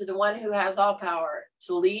to the one who has all power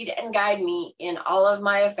to lead and guide me in all of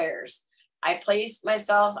my affairs. I place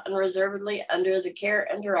myself unreservedly under the care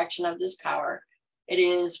and direction of this power. It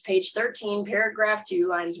is page 13, paragraph 2,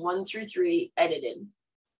 lines 1 through 3, edited.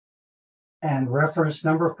 And reference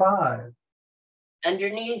number 5.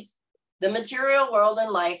 Underneath the material world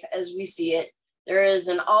and life as we see it, there is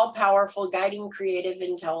an all-powerful guiding creative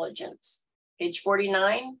intelligence. Page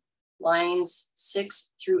 49, lines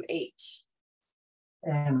 6 through 8.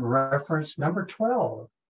 And reference number 12.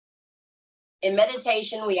 In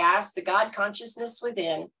meditation, we ask the God consciousness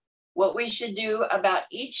within what we should do about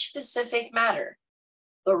each specific matter.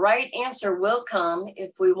 The right answer will come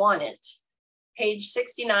if we want it. Page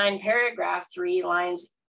 69, paragraph 3,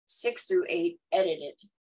 lines 6 through 8, edited.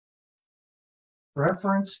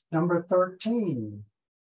 Reference number 13.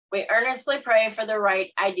 We earnestly pray for the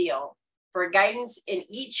right ideal, for guidance in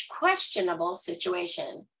each questionable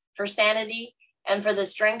situation, for sanity, and for the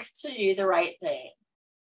strength to do the right thing.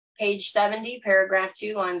 Page 70, paragraph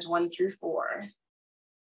 2, lines 1 through 4.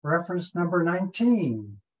 Reference number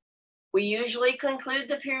 19. We usually conclude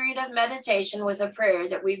the period of meditation with a prayer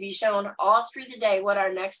that we be shown all through the day what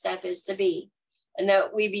our next step is to be, and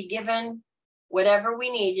that we be given whatever we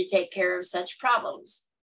need to take care of such problems.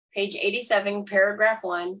 Page 87, paragraph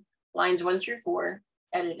 1, lines 1 through 4,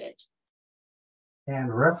 edited.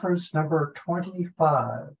 And reference number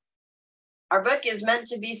 25. Our book is meant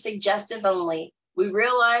to be suggestive only. We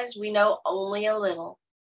realize we know only a little.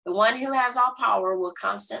 The one who has all power will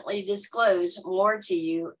constantly disclose more to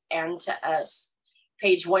you and to us.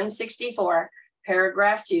 Page 164,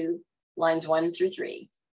 paragraph 2, lines 1 through 3.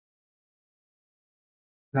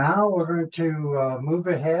 Now we're going to move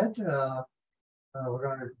ahead. We're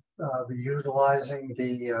going to be utilizing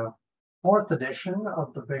the fourth edition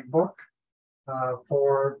of the Big Book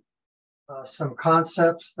for some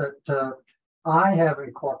concepts that I have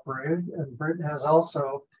incorporated, and Brit has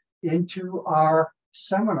also, into our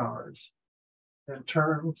seminars in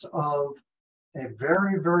terms of a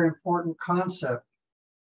very, very important concept.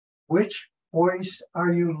 Which voice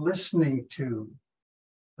are you listening to?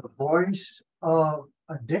 The voice of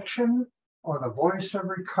addiction or the voice of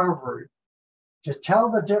recovery? To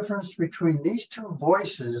tell the difference between these two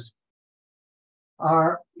voices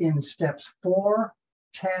are in steps 4,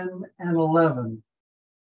 10, and 11.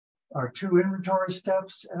 Our 2 inventory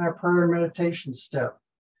steps and our prayer and meditation step.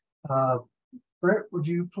 Brit, would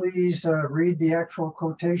you please read the actual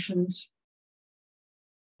quotations?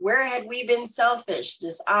 Where had we been selfish,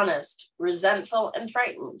 dishonest, resentful, and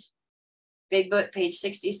frightened? Big Book, page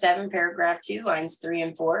 67, paragraph 2, lines 3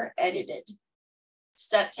 and 4, edited.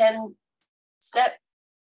 10th step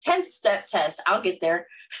test, I'll get there.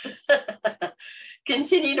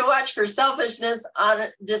 Continue to watch for selfishness,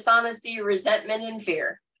 dishonesty, resentment, and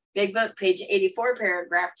fear. Big Book, page 84,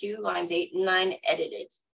 paragraph 2, lines 8 and 9,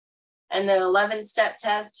 edited. And the 11th step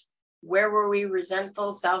test, where were we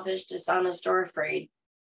resentful, selfish, dishonest, or afraid?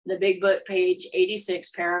 The Big Book, page 86,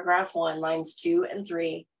 paragraph 1, lines 2 and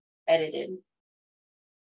 3, edited.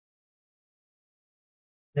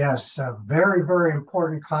 Yes, a very, very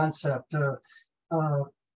important concept.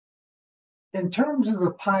 In terms of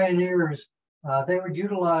the pioneers, they would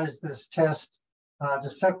utilize this test to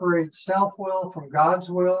separate self-will from God's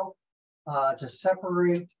will, to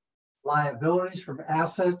separate liabilities from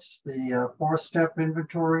assets, the 4-step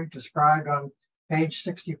inventory described on page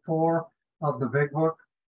 64 of the Big Book.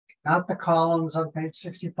 Not the columns on page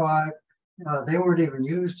 65. They weren't even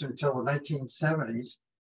used until the 1970s,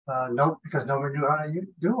 because nobody knew how to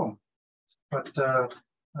do them. But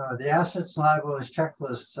the assets and liabilities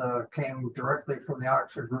checklists came directly from the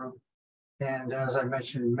Oxford group. And as I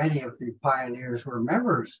mentioned, many of the pioneers were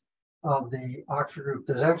members of the Oxford group.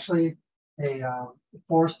 There's actually a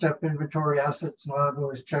 4-step inventory assets and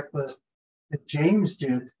liabilities checklist that James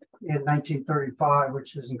did in 1935,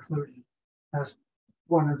 which is included as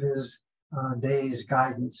one of his day's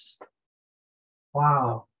guidance.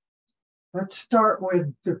 Wow. Let's start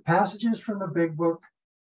with the passages from the Big Book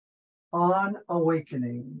on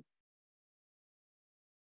awakening.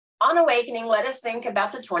 On awakening, let us think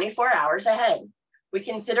about the 24 hours ahead. We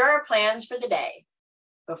consider our plans for the day.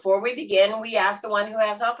 Before we begin, we ask the one who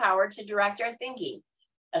has all power to direct our thinking,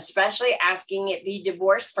 especially asking it be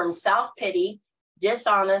divorced from self-pity,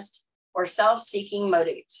 dishonest, or self-seeking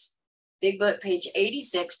motives. Big Book, page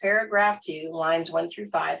 86, paragraph 2, lines 1 through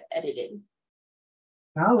 5, edited.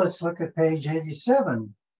 Now let's look at page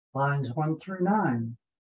 87, lines 1 through 9.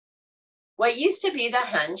 What used to be the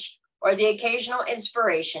hunch or the occasional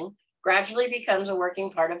inspiration gradually becomes a working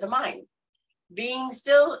part of the mind. Being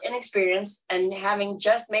still inexperienced and having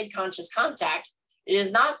just made conscious contact, it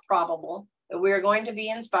is not probable that we are going to be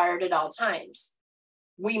inspired at all times.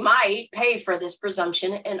 We might pay for this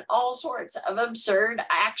presumption in all sorts of absurd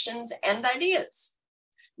actions and ideas.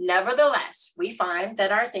 Nevertheless, we find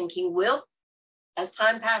that our thinking will, as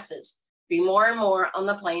time passes, be more and more on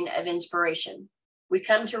the plane of inspiration. We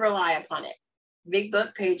come to rely upon it. Big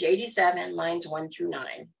Book, page 87, lines 1 through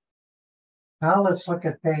 9. Now let's look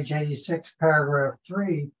at page 86, paragraph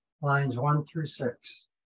 3, lines 1 through 6.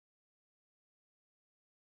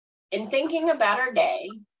 In thinking about our day,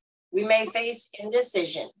 we may face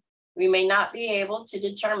indecision. We may not be able to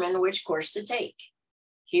determine which course to take.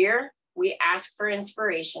 Here, we ask for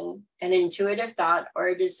inspiration, an intuitive thought, or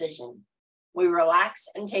a decision. We relax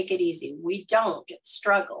and take it easy. We don't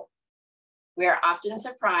struggle. We are often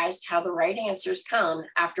surprised how the right answers come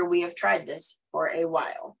after we have tried this for a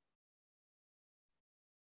while.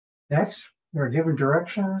 Next, we're given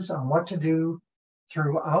directions on what to do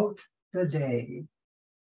throughout the day.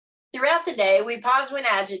 Throughout the day, we pause when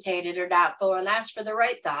agitated or doubtful and ask for the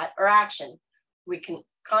right thought or action. We can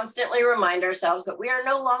constantly remind ourselves that we are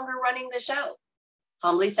no longer running the show,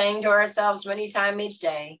 humbly saying to ourselves many times each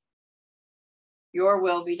day, "Your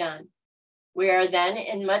will be done." We are then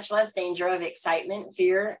in much less danger of excitement,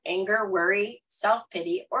 fear, anger, worry,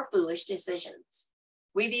 self-pity, or foolish decisions.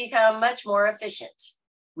 We become much more efficient.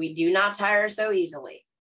 We do not tire so easily,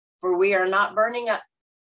 for we are not burning up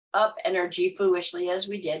up energy foolishly as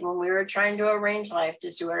we did when we were trying to arrange life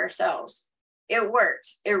to suit ourselves. It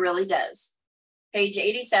works. It really does. Page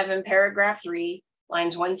 87, paragraph 3,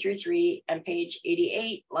 lines 1 through 3, and page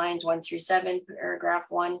 88, lines 1 through 7, paragraph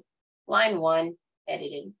 1, line 1,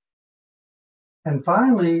 edited. And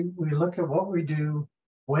finally, we look at what we do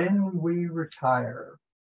when we retire.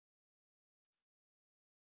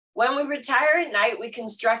 When we retire at night, we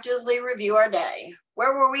constructively review our day.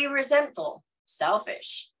 Where were we resentful,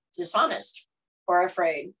 selfish, dishonest, or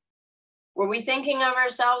afraid? Were we thinking of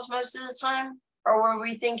ourselves most of the time? Or were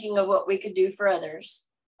we thinking of what we could do for others,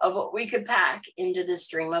 of what we could pack into the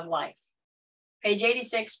stream of life? Page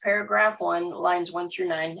 86, paragraph 1, lines 1 through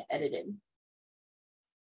 9, edited.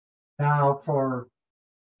 Now, for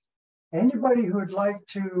anybody who would like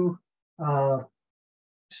to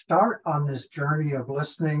start on this journey of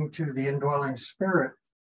listening to the indwelling spirit,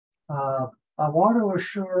 I want to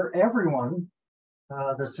assure everyone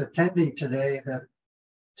that's attending today that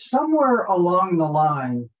somewhere along the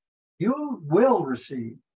line, you will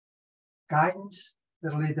receive guidance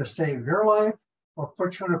that'll either save your life or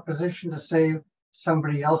put you in a position to save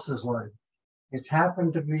somebody else's life. It's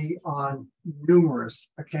happened to me on numerous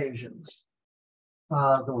occasions.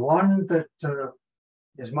 The one that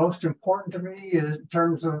is most important to me in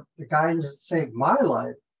terms of the guidance that saved my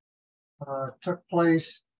life took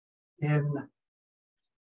place in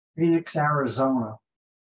Phoenix, Arizona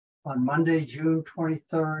on Monday, June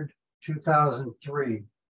 23rd, 2003.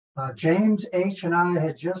 James H. and I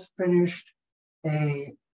had just finished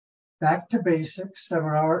a Back to Basics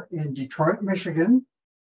seminar in Detroit, Michigan,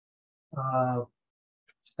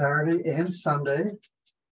 Saturday and Sunday.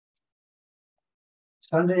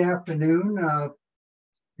 Sunday afternoon,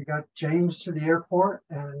 we got James to the airport,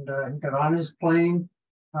 and he got on his plane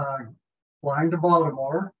flying to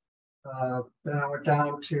Baltimore. Then I went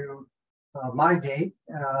down to my gate,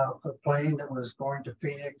 a plane that was going to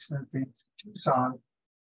Phoenix, then Phoenix to Tucson.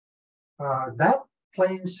 That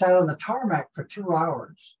plane sat on the tarmac for 2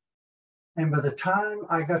 hours. And by the time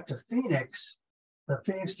I got to Phoenix, the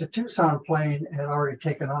Phoenix to Tucson plane had already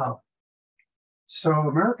taken off. So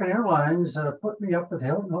American Airlines put me up at the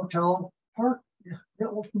Hilton Hotel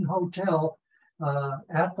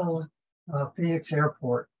at the Phoenix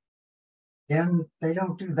airport. And they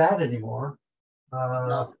don't do that anymore.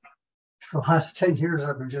 No. For the last 10 years,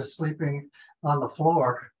 I've been just sleeping on the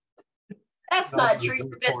floor. That's not true.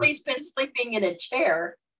 You've at least been sleeping in a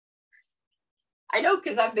chair. I know,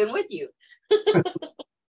 because I've been with you.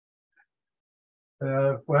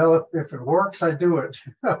 Well, if it works, I do it.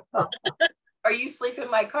 Or you sleep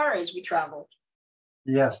in my car as we travel.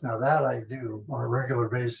 Yes, now that I do on a regular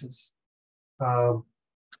basis. But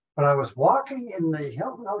I was walking in the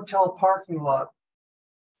Hilton Hotel parking lot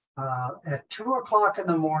at 2 o'clock in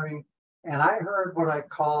the morning, and I heard what I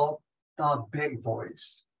call the big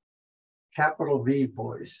voice, capital V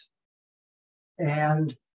voice.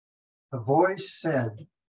 And the voice said,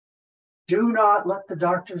 "Do not let the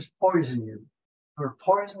doctors poison you. You were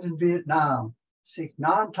poisoned in Vietnam. Seek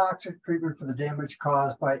non-toxic treatment for the damage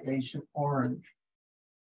caused by Agent Orange."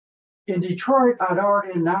 In Detroit, I'd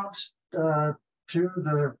already announced to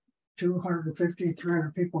the 250,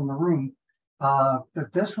 300 people in the room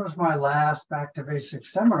that this was my last Back to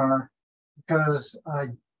Basics seminar, because I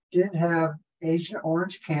did have Agent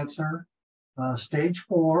Orange cancer, stage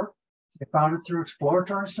 4. They found it through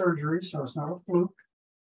exploratory surgery, so it's not a fluke.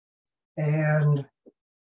 And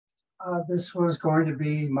this was going to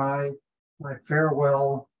be my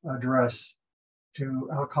farewell address to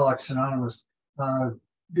Alcoholics Anonymous.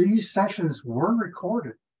 These sessions were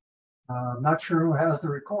recorded. I'm not sure who has the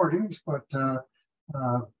recordings, but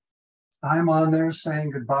I'm on there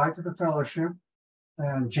saying goodbye to the fellowship.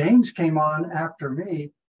 And James came on after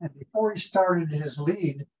me, and before he started his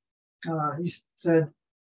lead, he said,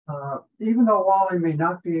 even though Wally may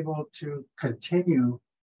not be able to continue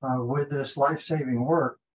with this life-saving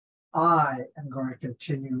work, I am going to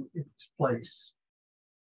continue in its place.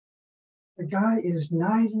 The guy is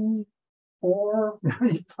 94,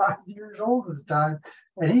 95 years old at the time,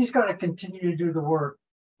 and he's going to continue to do the work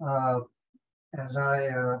as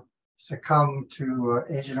I succumb to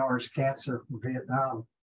Agent Orange cancer from Vietnam.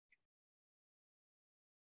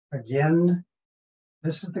 Again,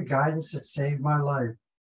 this is the guidance that saved my life.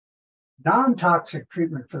 Non-toxic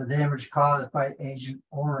treatment for the damage caused by Agent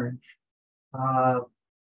Orange.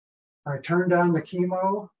 I turned down the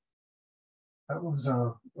chemo. That was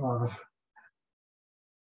a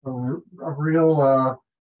real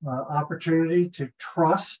opportunity to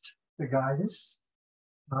trust the guidance.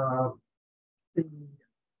 The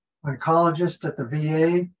oncologist at the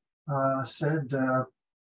VA said,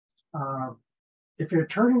 if you're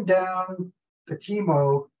turning down the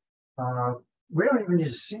chemo, we don't even need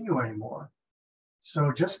to see you anymore.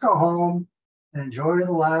 So just go home and enjoy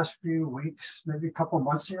the last few weeks, maybe a couple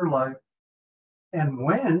months of your life. And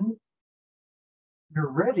when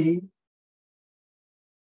you're ready,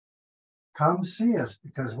 come see us,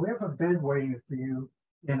 because we have a bed waiting for you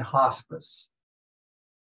in hospice.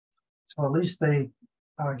 So at least they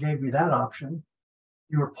gave me that option.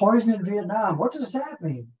 You were poisoned in Vietnam. What does that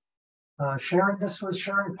mean? Sharing this with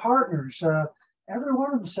sharing partners. Every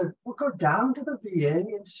one of them said, we'll go down to the VA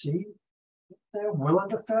and see if they're willing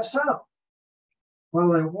to fess up.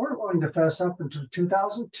 Well, they weren't willing to fess up until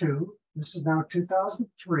 2002. This is now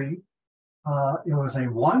 2003. It was a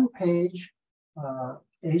one-page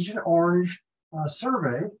Agent Orange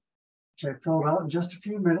survey, which I filled out in just a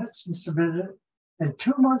few minutes and submitted it. And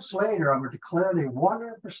 2 months later, I was declared a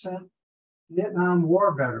 100% Vietnam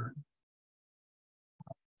War veteran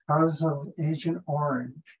because of Agent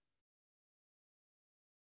Orange.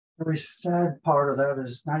 The very sad part of that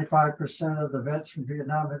is 95% of the vets from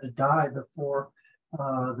Vietnam had to die before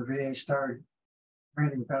the VA started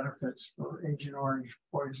granting benefits for Agent Orange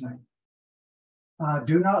poisoning.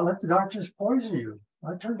 Do not let the doctors poison you.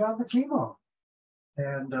 I turned down the chemo.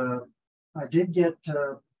 And I did get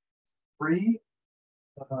 3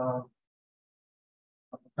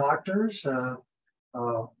 doctors.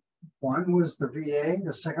 One was the VA,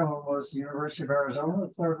 the second one was the University of Arizona,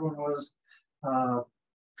 the third one was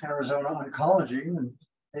Arizona Oncology, and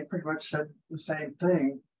they pretty much said the same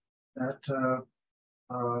thing, that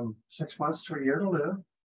 6 months to a year to live.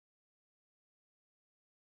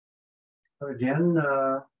 But again,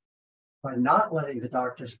 by not letting the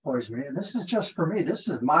doctors poison me, and this is just for me, this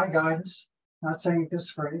is my guidance, not saying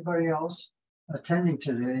this for anybody else attending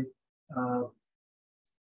today,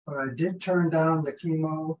 but I did turn down the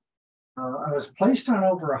chemo. I was placed on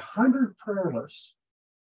over 100 prayer lists.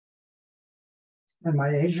 And my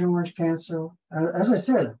Agent Orange cancer, as I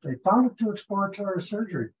said, they found it through exploratory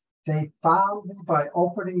surgery. They found me by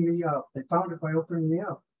opening me up. They found it by opening me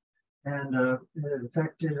up. And it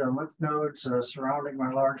infected lymph nodes surrounding my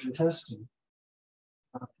large intestine.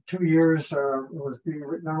 For 2 years, it was being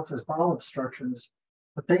written off as bowel obstructions,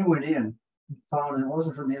 but they went in and found it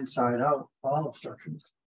wasn't from the inside out, bowel obstructions.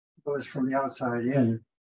 It was from the outside in.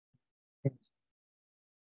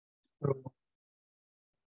 So,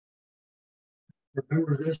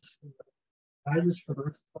 remember this guidance for the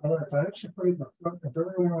rest of my life. I actually put it in the front of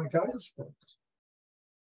every one of my guidance books.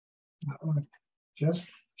 Just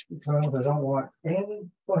because I don't want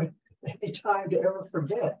anybody, any time to ever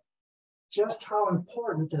forget just how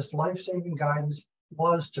important this life-saving guidance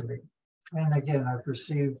was to me. And again, I've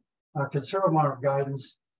received a considerable amount of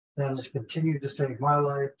guidance that has continued to save my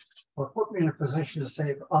life or put me in a position to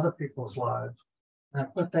save other people's lives. And I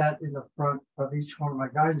put that in the front of each one of my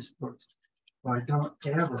guidance books, so I don't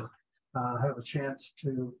ever have a chance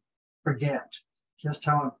to forget just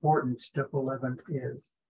how important Step 11 is.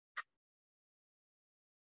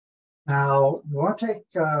 Now, we want to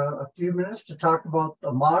take a few minutes to talk about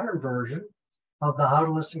the modern version of the How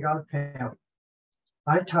to Listen to God Pamphlet.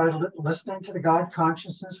 I titled it Listening to the God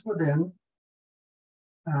Consciousness Within,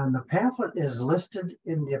 and the pamphlet is listed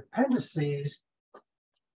in the appendices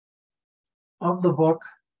of the book,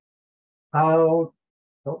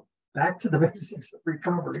 Back to the Basics of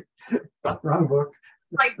Recovery. Wrong book.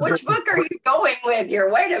 Like, which book are you going with here?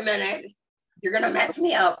 Wait a minute. You're going to mess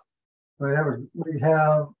me up. We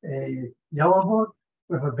have a yellow book,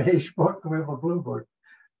 we have a beige book, we have a blue book.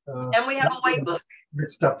 And we have a white book.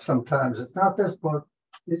 Mixed up sometimes. It's not this book,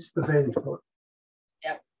 it's the beige book.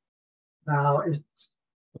 Yep. Now,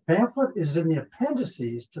 the pamphlet is in the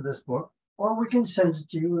appendices to this book, or we can send it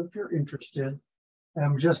to you if you're interested. And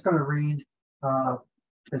I'm just going to read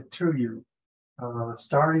it to you,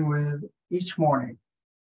 starting with each morning.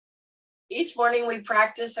 Each morning we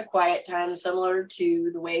practice a quiet time similar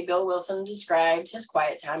to the way Bill Wilson described his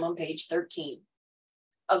quiet time on page 13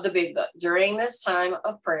 of the Big Book. During this time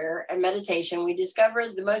of prayer and meditation, we discover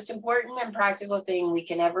the most important and practical thing we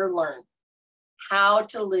can ever learn: how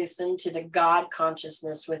to listen to the God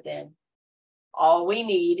consciousness within. All we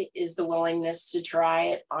need is the willingness to try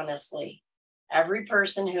it honestly. Every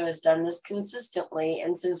person who has done this consistently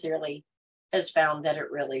and sincerely has found that it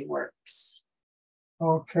really works.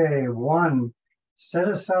 Okay, 1, set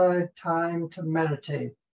aside time to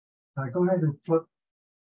meditate. Go ahead and flip.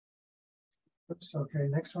 Oops, okay,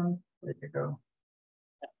 next one. There you go.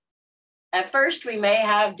 At first, we may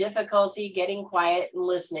have difficulty getting quiet and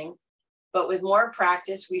listening, but with more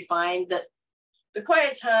practice, we find that the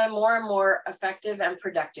quiet time more and more effective and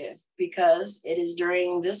productive, because it is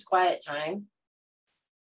during this quiet time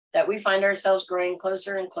that we find ourselves growing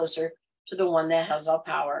closer and closer to the one that has all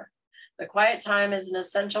power. The quiet time is an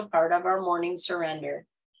essential part of our morning surrender.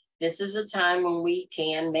 This is a time when we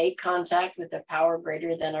can make contact with a power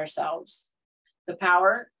greater than ourselves.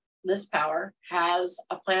 This power has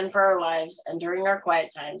a plan for our lives, and during our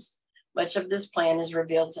quiet times, much of this plan is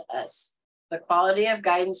revealed to us. The quality of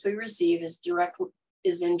guidance we receive is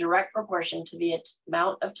in direct proportion to the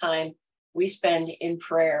amount of time we spend in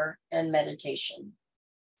prayer and meditation.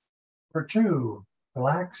 Number 2,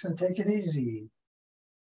 relax and take it easy.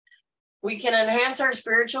 We can enhance our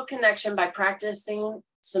spiritual connection by practicing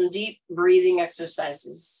some deep breathing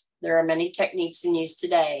exercises. There are many techniques in use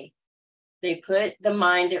today. They put the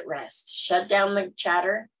mind at rest, shut down the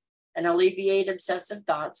chatter, and alleviate obsessive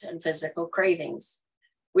thoughts and physical cravings.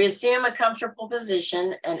 We assume a comfortable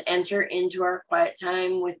position and enter into our quiet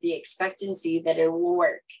time with the expectancy that it will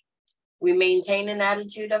work. We maintain an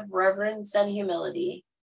attitude of reverence and humility.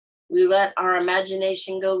 We let our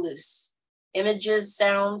imagination go loose. Images,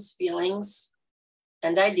 sounds, feelings,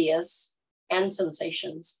 and ideas and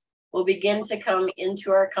sensations will begin to come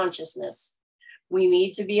into our consciousness. We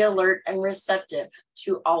need to be alert and receptive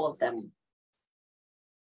to all of them.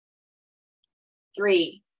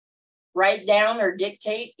 3, write down or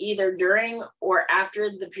dictate either during or after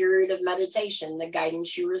the period of meditation the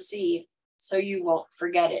guidance you receive so you won't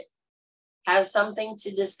forget it. Have something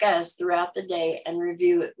to discuss throughout the day and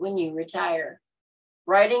review it when you retire.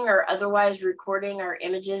 Writing or otherwise recording our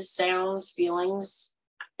images, sounds, feelings,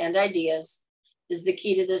 and ideas is the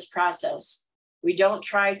key to this process. We don't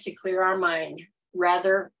try to clear our mind.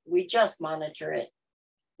 Rather, we just monitor it.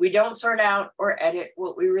 We don't sort out or edit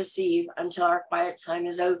what we receive until our quiet time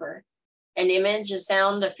is over. An image, a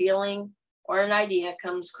sound, a feeling, or an idea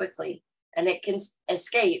comes quickly, and it can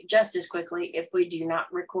escape just as quickly if we do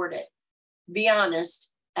not record it. Be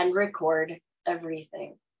honest and record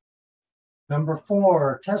everything. Number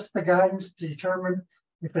 4, test the guidance to determine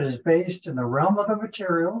if it is based in the realm of the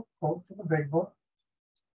material, quote from the big book,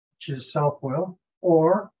 which is self-will,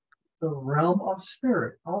 or the realm of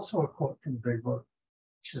spirit, also a quote from the big book,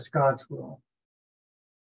 which is God's will.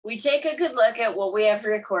 We take a good look at what we have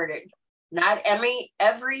recorded. Not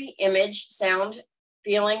every image, sound,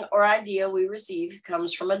 feeling, or idea we receive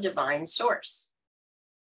comes from a divine source.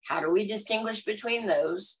 How do we distinguish between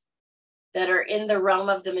those that are in the realm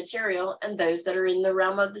of the material and those that are in the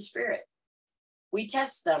realm of the spirit? We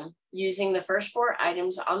test them using the first 4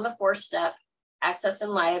 items on the 4-step assets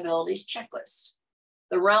and liabilities checklist.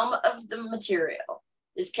 The realm of the material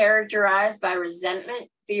is characterized by resentment,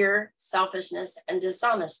 fear, selfishness, and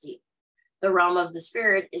dishonesty. The realm of the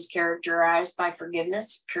spirit is characterized by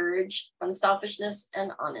forgiveness, courage, unselfishness,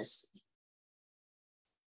 and honesty.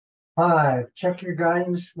 5, check your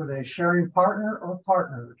guidance with a sharing partner or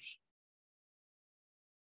partners.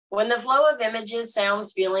 When the flow of images,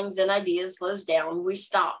 sounds, feelings, and ideas slows down, we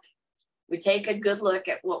stop. We take a good look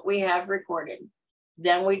at what we have recorded.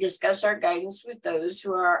 Then we discuss our guidance with those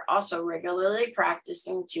who are also regularly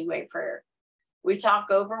practicing two-way prayer. We talk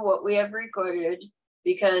over what we have recorded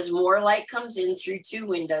because more light comes in through 2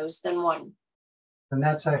 windows than 1. And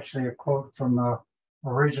that's actually a quote from the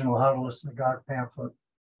original How to Listen to God Pamphlet,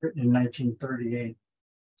 written in 1938.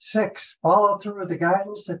 6, follow through with the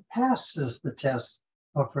guidance that passes the test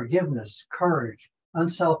of forgiveness, courage,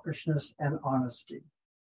 unselfishness, and honesty.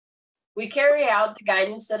 We carry out the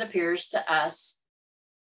guidance that appears to us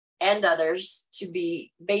and others to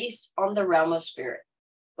be based on the realm of spirit,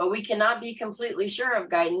 but we cannot be completely sure of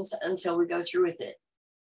guidance until we go through with it.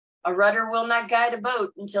 A rudder will not guide a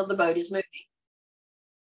boat until the boat is moving.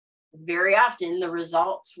 Very often, the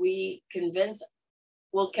results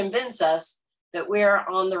will convince us that we are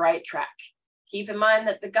on the right track. Keep in mind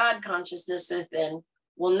that the God consciousness within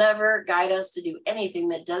will never guide us to do anything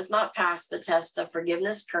that does not pass the test of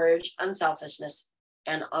forgiveness, courage, unselfishness,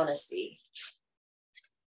 and honesty.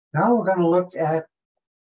 Now we're going to look at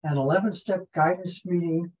an 11-step guidance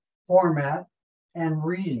meeting format and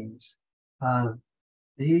readings. Again,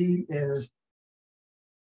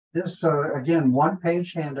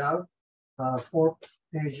 1-page handout, 4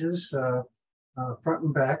 pages, front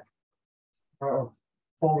and back,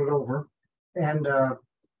 folded over. And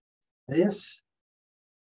this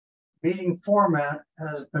meeting format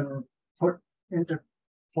has been put into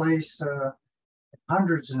place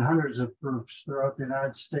hundreds and hundreds of groups throughout the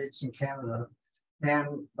United States and Canada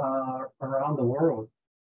and around the world.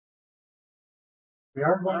 We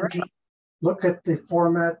are going to look at the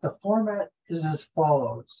format. The format is as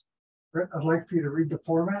follows. Brit, I'd like for you to read the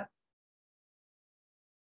format.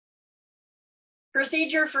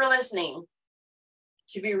 Procedure for listening.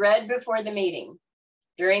 To be read before the meeting.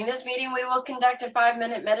 During this meeting, we will conduct a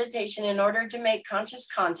 5-minute meditation in order to make conscious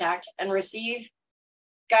contact and receive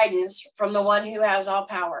guidance from the one who has all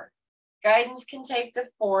power. Guidance can take the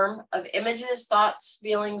form of images, thoughts,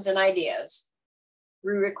 feelings, and ideas.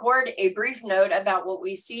 We record a brief note about what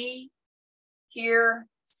we see, hear,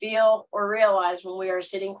 feel, or realize when we are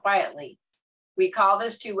sitting quietly. We call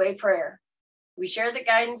this two-way prayer. We share the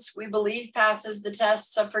guidance we believe passes the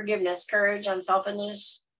tests of forgiveness, courage,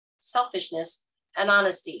 unselfishness, and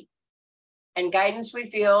honesty, and guidance we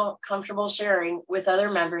feel comfortable sharing with other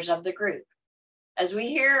members of the group. As we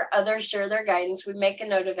hear others share their guidance, we make a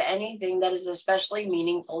note of anything that is especially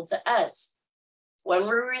meaningful to us. When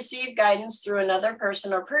we receive guidance through another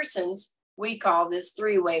person or persons, we call this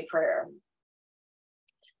three-way prayer.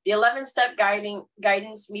 The 11th step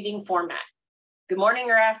guidance meeting format. Good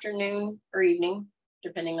morning or afternoon or evening,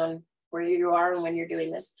 depending on where you are and when you're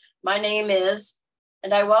doing this. My name is,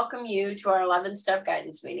 and I welcome you to our 11th step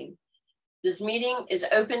guidance meeting. This meeting is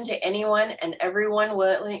open to anyone and everyone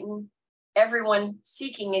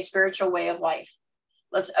seeking a spiritual way of life.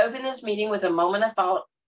 Let's open this meeting with a moment of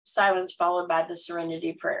silence followed by the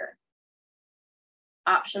serenity prayer.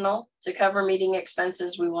 Optional, to cover meeting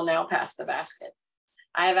expenses, we will now pass the basket.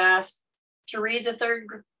 I have asked to read the third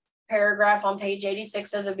paragraph on page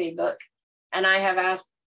 86 of the big book, and I have asked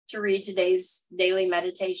to read today's daily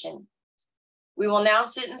meditation. We will now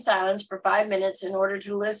sit in silence for 5 minutes in order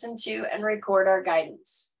to listen to and record our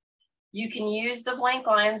guidance. You can use the blank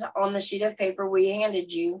lines on the sheet of paper we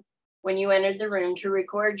handed you when you entered the room to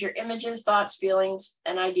record your images, thoughts, feelings,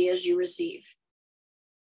 and ideas you receive.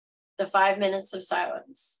 The 5 minutes of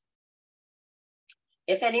silence.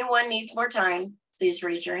 If anyone needs more time, please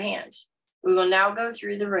raise your hand. We will now go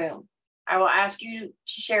through the room. I will ask you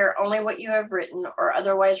to share only what you have written or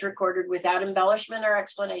otherwise recorded without embellishment or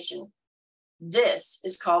explanation. This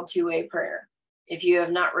is called two-way prayer. If you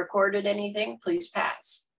have not recorded anything, please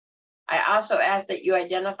pass. I also ask that you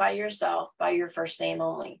identify yourself by your first name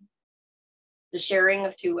only. The sharing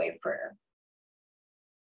of two-way prayer.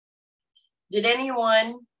 Did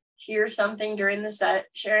anyone hear something during the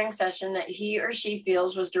sharing session that he or she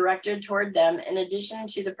feels was directed toward them in addition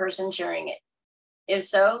to the person sharing it? If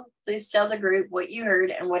so, please tell the group what you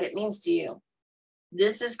heard and what it means to you.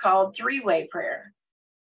 This is called three-way prayer,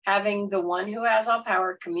 having the one who has all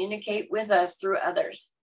power communicate with us through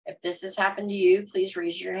others. If this has happened to you, please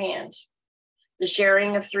raise your hand. The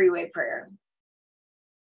sharing of three-way prayer.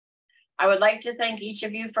 I would like to thank each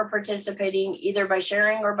of you for participating either by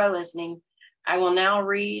sharing or by listening. I will now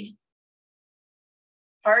read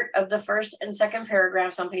part of the first and second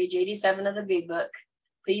paragraphs on page 87 of the big book.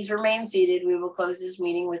 Please remain seated. We will close this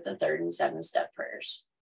meeting with the third and seventh step prayers.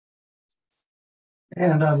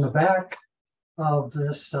 And on the back of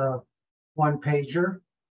this one pager,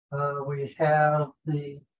 we have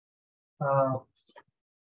the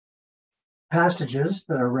passages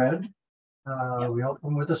that are read. We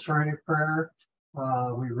open with a serenity prayer.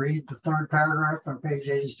 We read the third paragraph on page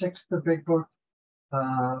 86 of the big book.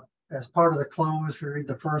 As part of the close, we read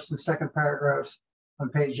the first and second paragraphs on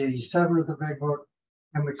page 87 of the big book,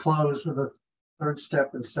 and we close with the third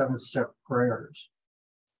step and seventh step prayers.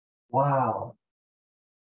 Wow.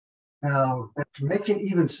 Now, to make it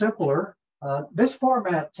even simpler, this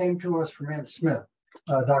format came to us from Ann Smith,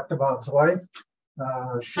 Dr. Bob's wife.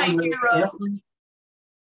 She led every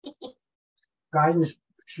guidance.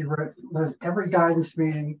 She led every guidance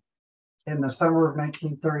meeting in the summer of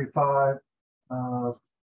 1935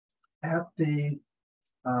 at the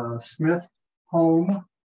Smith home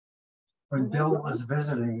when Bill was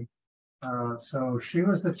visiting. So she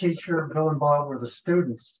was the teacher, Bill and Bob were the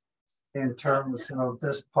students in terms of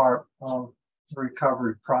this part of the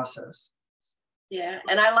recovery process. Yeah,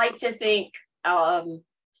 and I like to think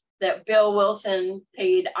that Bill Wilson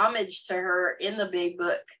paid homage to her in the big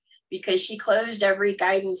book because she closed every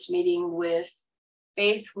guidance meeting with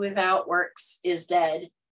faith without works is dead.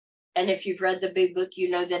 And if you've read the big book, you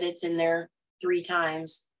know that it's in there 3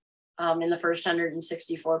 times in the first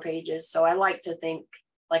 164 pages. So I like to think,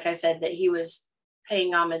 like I said, that he was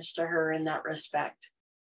paying homage to her in that respect.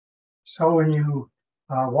 So when you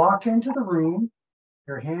walk into the room,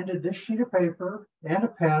 you're handed this sheet of paper and a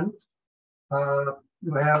pen.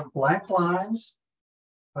 You have blank lines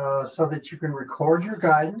so that you can record your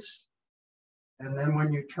guidance. And then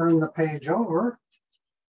when you turn the page over,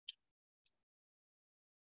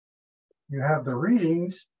 you have the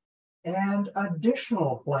readings and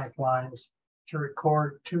additional blank lines to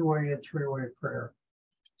record two-way and three-way prayer.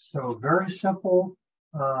 So very simple,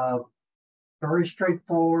 very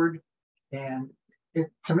straightforward. And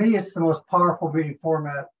to me, it's the most powerful meeting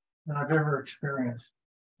format that I've ever experienced.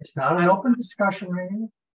 It's not an open discussion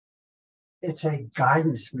meeting. It's a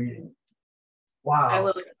guidance meeting.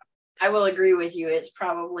 Wow. I will agree with you. It's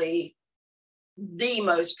probably the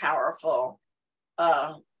most powerful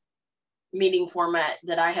meeting format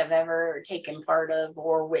that I have ever taken part of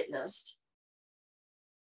or witnessed.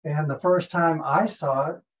 And the first time I saw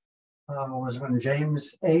it was when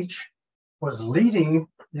James H. was leading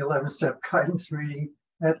the 11th Step Guidance meeting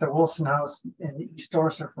at the Wilson House in East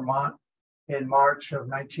Dorset, Vermont in March of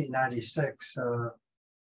 1996.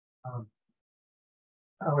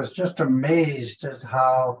 I was just amazed at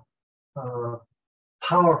how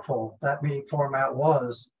powerful that meeting format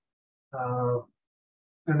was.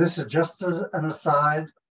 And this is just as an aside.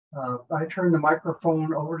 I turned the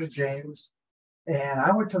microphone over to James, and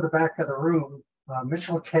I went to the back of the room.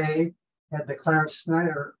 Mitchell Kay had the Clarence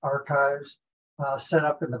Snyder archives set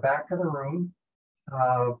up in the back of the room.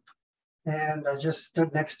 And I just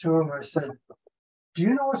stood next to him and I said, "Do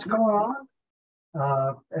you know what's going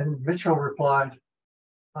on?" And Mitchell replied,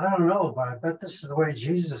 "I don't know, but I bet this is the way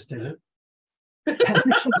Jesus did it." And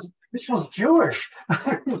Mitchell's Jewish.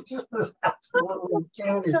 It was absolutely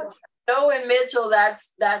uncanny. Knowing Mitchell,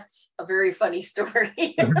 that's a very funny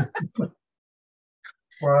story.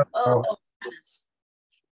 Wow. Oh, goodness.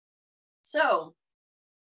 So,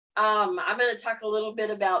 I'm going to talk a little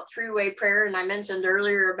bit about three-way prayer, and I mentioned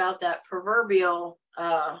earlier about that proverbial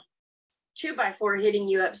 2x4 hitting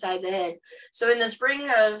you upside the head. So in the spring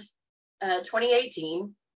of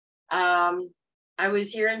 2018, I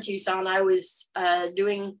was here in Tucson. I was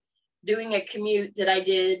doing a commute that I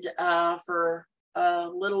did for a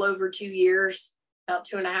little over 2 years, about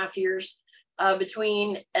 2.5 years,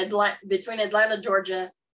 between Atlanta,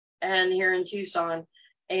 Georgia, and here in Tucson.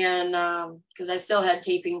 And because I still had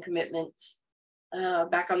taping commitments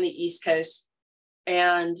back on the East Coast.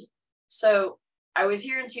 And so I was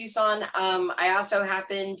here in Tucson. I also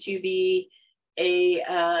happened to be a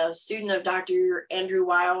student of Dr. Andrew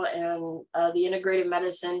Weil and the integrative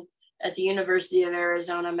medicine at the University of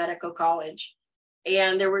Arizona Medical College.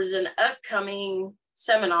 And there was an upcoming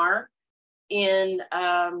seminar in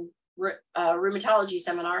rheumatology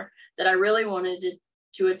seminar that I really wanted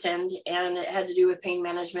to attend, and it had to do with pain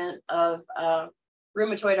management of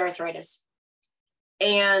rheumatoid arthritis.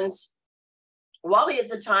 And Wally at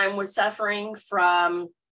the time was suffering from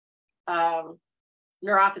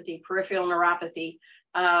neuropathy, peripheral neuropathy.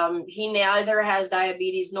 He neither has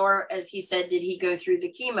diabetes nor, as he said, did he go through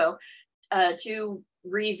the chemo. Two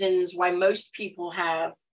reasons why most people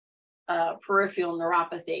have peripheral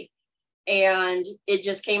neuropathy. And it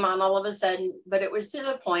just came on all of a sudden, but it was to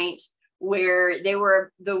the point where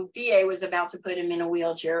the VA was about to put him in a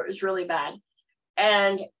wheelchair. It was really bad.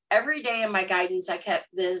 And every day in my guidance, I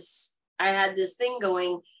had this thing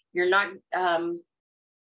going, you're not,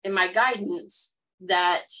 in my guidance,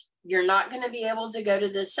 that you're not going to be able to go to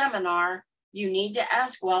this seminar. You need to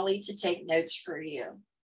ask Wally to take notes for you.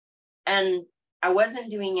 And I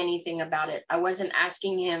wasn't doing anything about it. I wasn't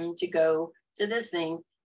asking him to go to this thing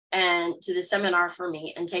and to the seminar for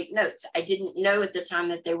me and take notes. I didn't know at the time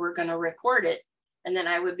that they were going to record it and then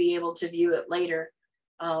I would be able to view it later.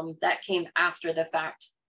 That came after the fact.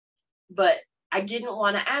 But I didn't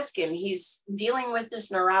want to ask him. He's dealing with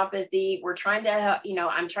this neuropathy. We're trying to help,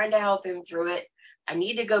 I'm trying to help him through it. I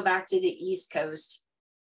need to go back to the East Coast.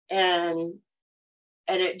 And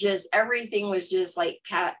it just, everything was just like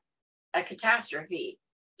a catastrophe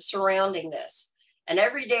surrounding this. And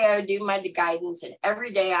every day I would do my guidance, and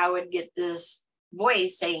every day I would get this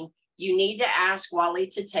voice saying, you need to ask Wally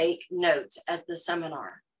to take notes at the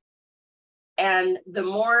seminar. And the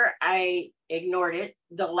more I ignored it,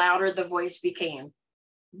 the louder the voice became.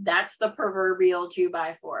 That's the proverbial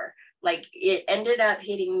 2x4. Like, it ended up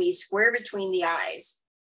hitting me square between the eyes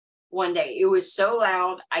one day. It was so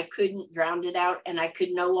loud, I couldn't drown it out, and I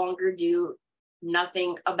could no longer do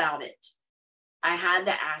nothing about it. I had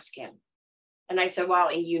to ask him. And I said,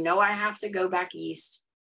 Wally, I have to go back east.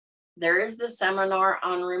 There is the seminar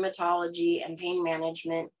on rheumatology and pain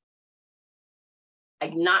management.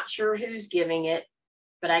 I'm not sure who's giving it,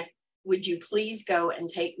 but would you please go and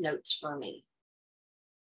take notes for me?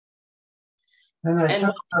 And I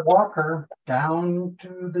took the walker down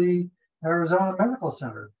to the Arizona Medical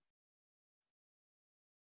Center.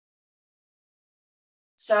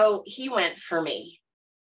 So he went for me.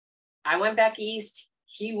 I went back east.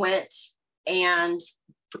 He went and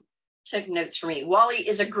took notes for me. Wally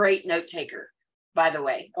is a great note taker, by the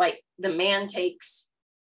way. Like, the man takes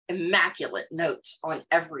immaculate notes on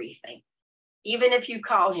everything. Even if you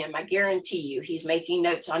call him, I guarantee you he's making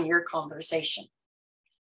notes on your conversation.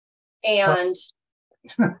 And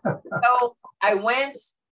so I went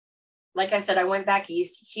like I said, I went back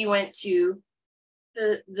east. He went to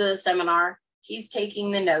the seminar. He's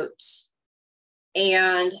taking the notes.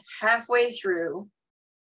 And halfway through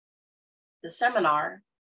the seminar,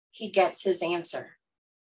 he gets his answer.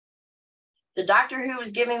 The doctor who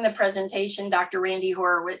was giving the presentation, Dr. Randy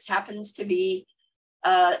Horowitz, happens to be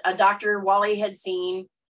a doctor Wally had seen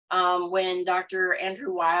when Dr.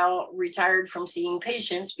 Andrew Weil retired from seeing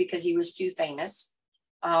patients because he was too famous.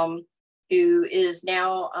 Who is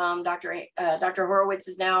now, Dr. Horowitz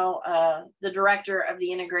is now the director of the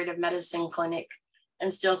Integrative Medicine Clinic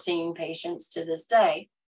and still seeing patients to this day.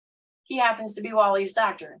 He happens to be Wally's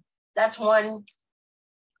doctor. That's one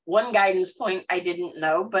guidance point I didn't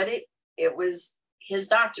know, but it was his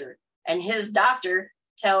doctor. And his doctor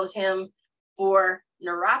tells him for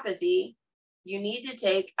neuropathy, you need to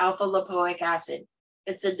take alpha lipoic acid.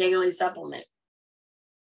 It's a daily supplement.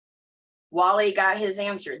 Wally got his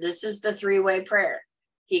answer. This is the three-way prayer.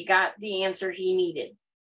 He got the answer he needed.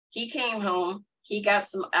 He came home. He got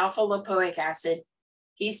some alpha lipoic acid.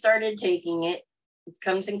 He started taking it. It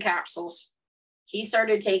comes in capsules. He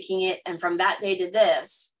started taking it. And from that day to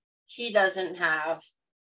this, he doesn't have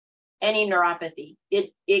any neuropathy.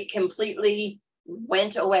 It completely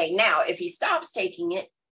went away. Now, if he stops taking it,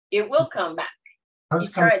 it will come back.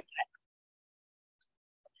 He's tried that.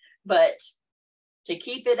 But to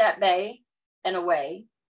keep it at bay and away,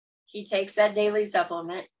 he takes that daily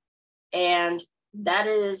supplement. And that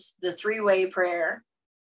is the three-way prayer.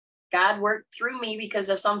 God worked through me because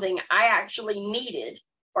of something I actually needed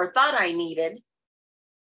or thought I needed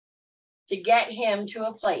to get him to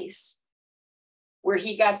a place where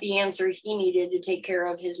he got the answer he needed to take care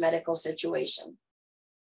of his medical situation.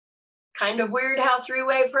 Kind of weird how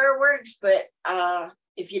three-way prayer works, but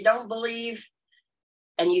if you don't believe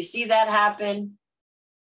and you see that happen,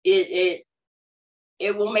 it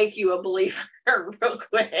will make you a believer real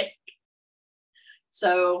quick.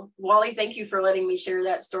 So, Wally, thank you for letting me share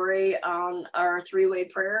that story on our three-way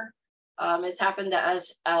prayer. It's happened to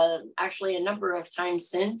us actually a number of times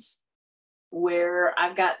since, where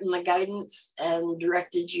I've gotten the guidance and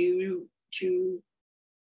directed you to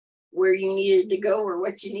where you needed to go or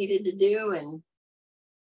what you needed to do. And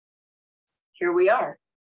here we are.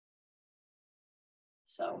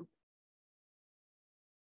 So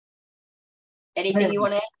anything you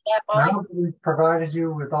want to add to that, Wally? Now that we've provided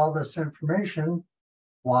you with all this information,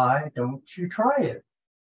 why don't you try it?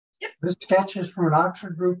 Yep. This sketch is from an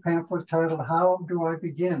Oxford Group pamphlet titled, How Do I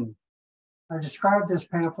Begin? I described this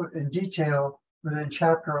pamphlet in detail within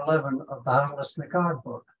chapter 11 of the How to Listen to God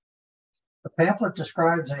book. The pamphlet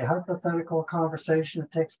describes a hypothetical conversation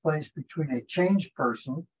that takes place between a changed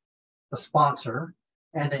person, the sponsor,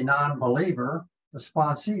 and a non-believer, the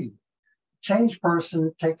sponsee. The changed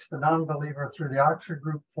person takes the non-believer through the Oxford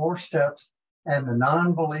Group 4 steps, and the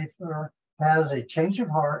non-believer has a change of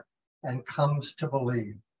heart and comes to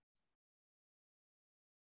believe.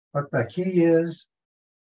 But the key is,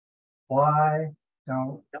 why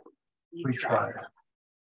don't we try it?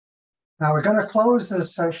 Now we're going to close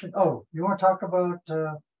this session. Oh, you want to talk about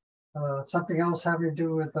something else having to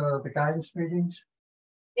do with the guidance meetings?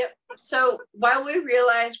 Yep. So while we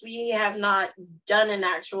realize we have not done an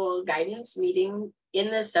actual guidance meeting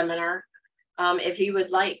in this seminar, if you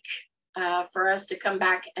would like for us to come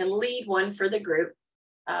back and lead one for the group,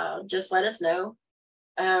 just let us know.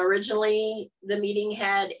 Originally, the meeting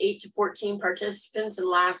had 8 to 14 participants and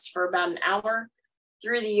lasts for about an hour.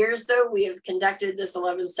 Through the years, though, we have conducted this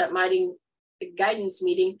 11-step guidance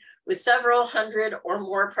meeting with several hundred or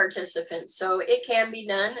more participants. So it can be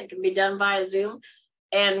done. It can be done via Zoom.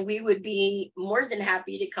 And we would be more than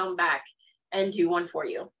happy to come back and do one for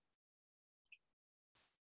you.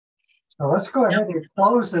 So let's go ahead and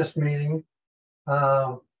close this meeting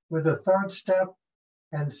with the 3rd step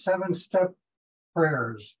and 7-step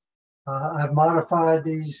prayers. I've modified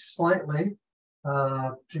these slightly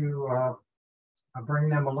to bring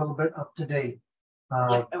them a little bit up to date.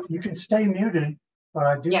 You can stay muted, but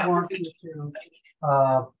I do want you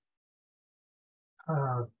to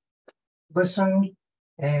listen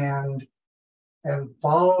and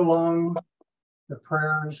follow along the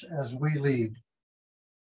prayers as we lead.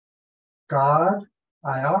 God,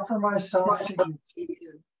 I offer myself to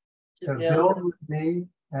you to build with me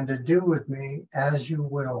and to do with me as you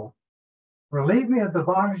will. Relieve me of the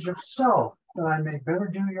bondage of self, that I may better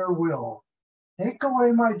do your will. Take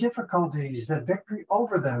away my difficulties, that victory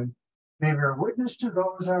over them may bear witness to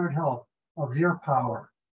those I would help of your power,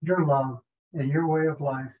 your love, and your way of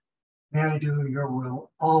life. May I do your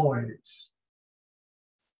will always.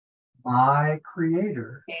 My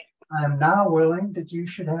Creator, I am now willing that you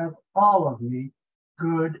should have all of me,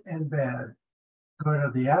 good and bad. good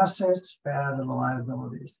of the assets, bad of the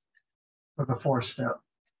liabilities for the fourth step.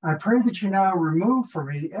 I pray that you now remove from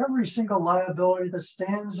me every single liability that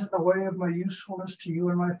stands in the way of my usefulness to you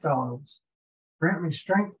and my fellows. Grant me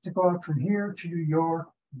strength to go out from here to do your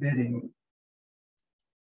bidding.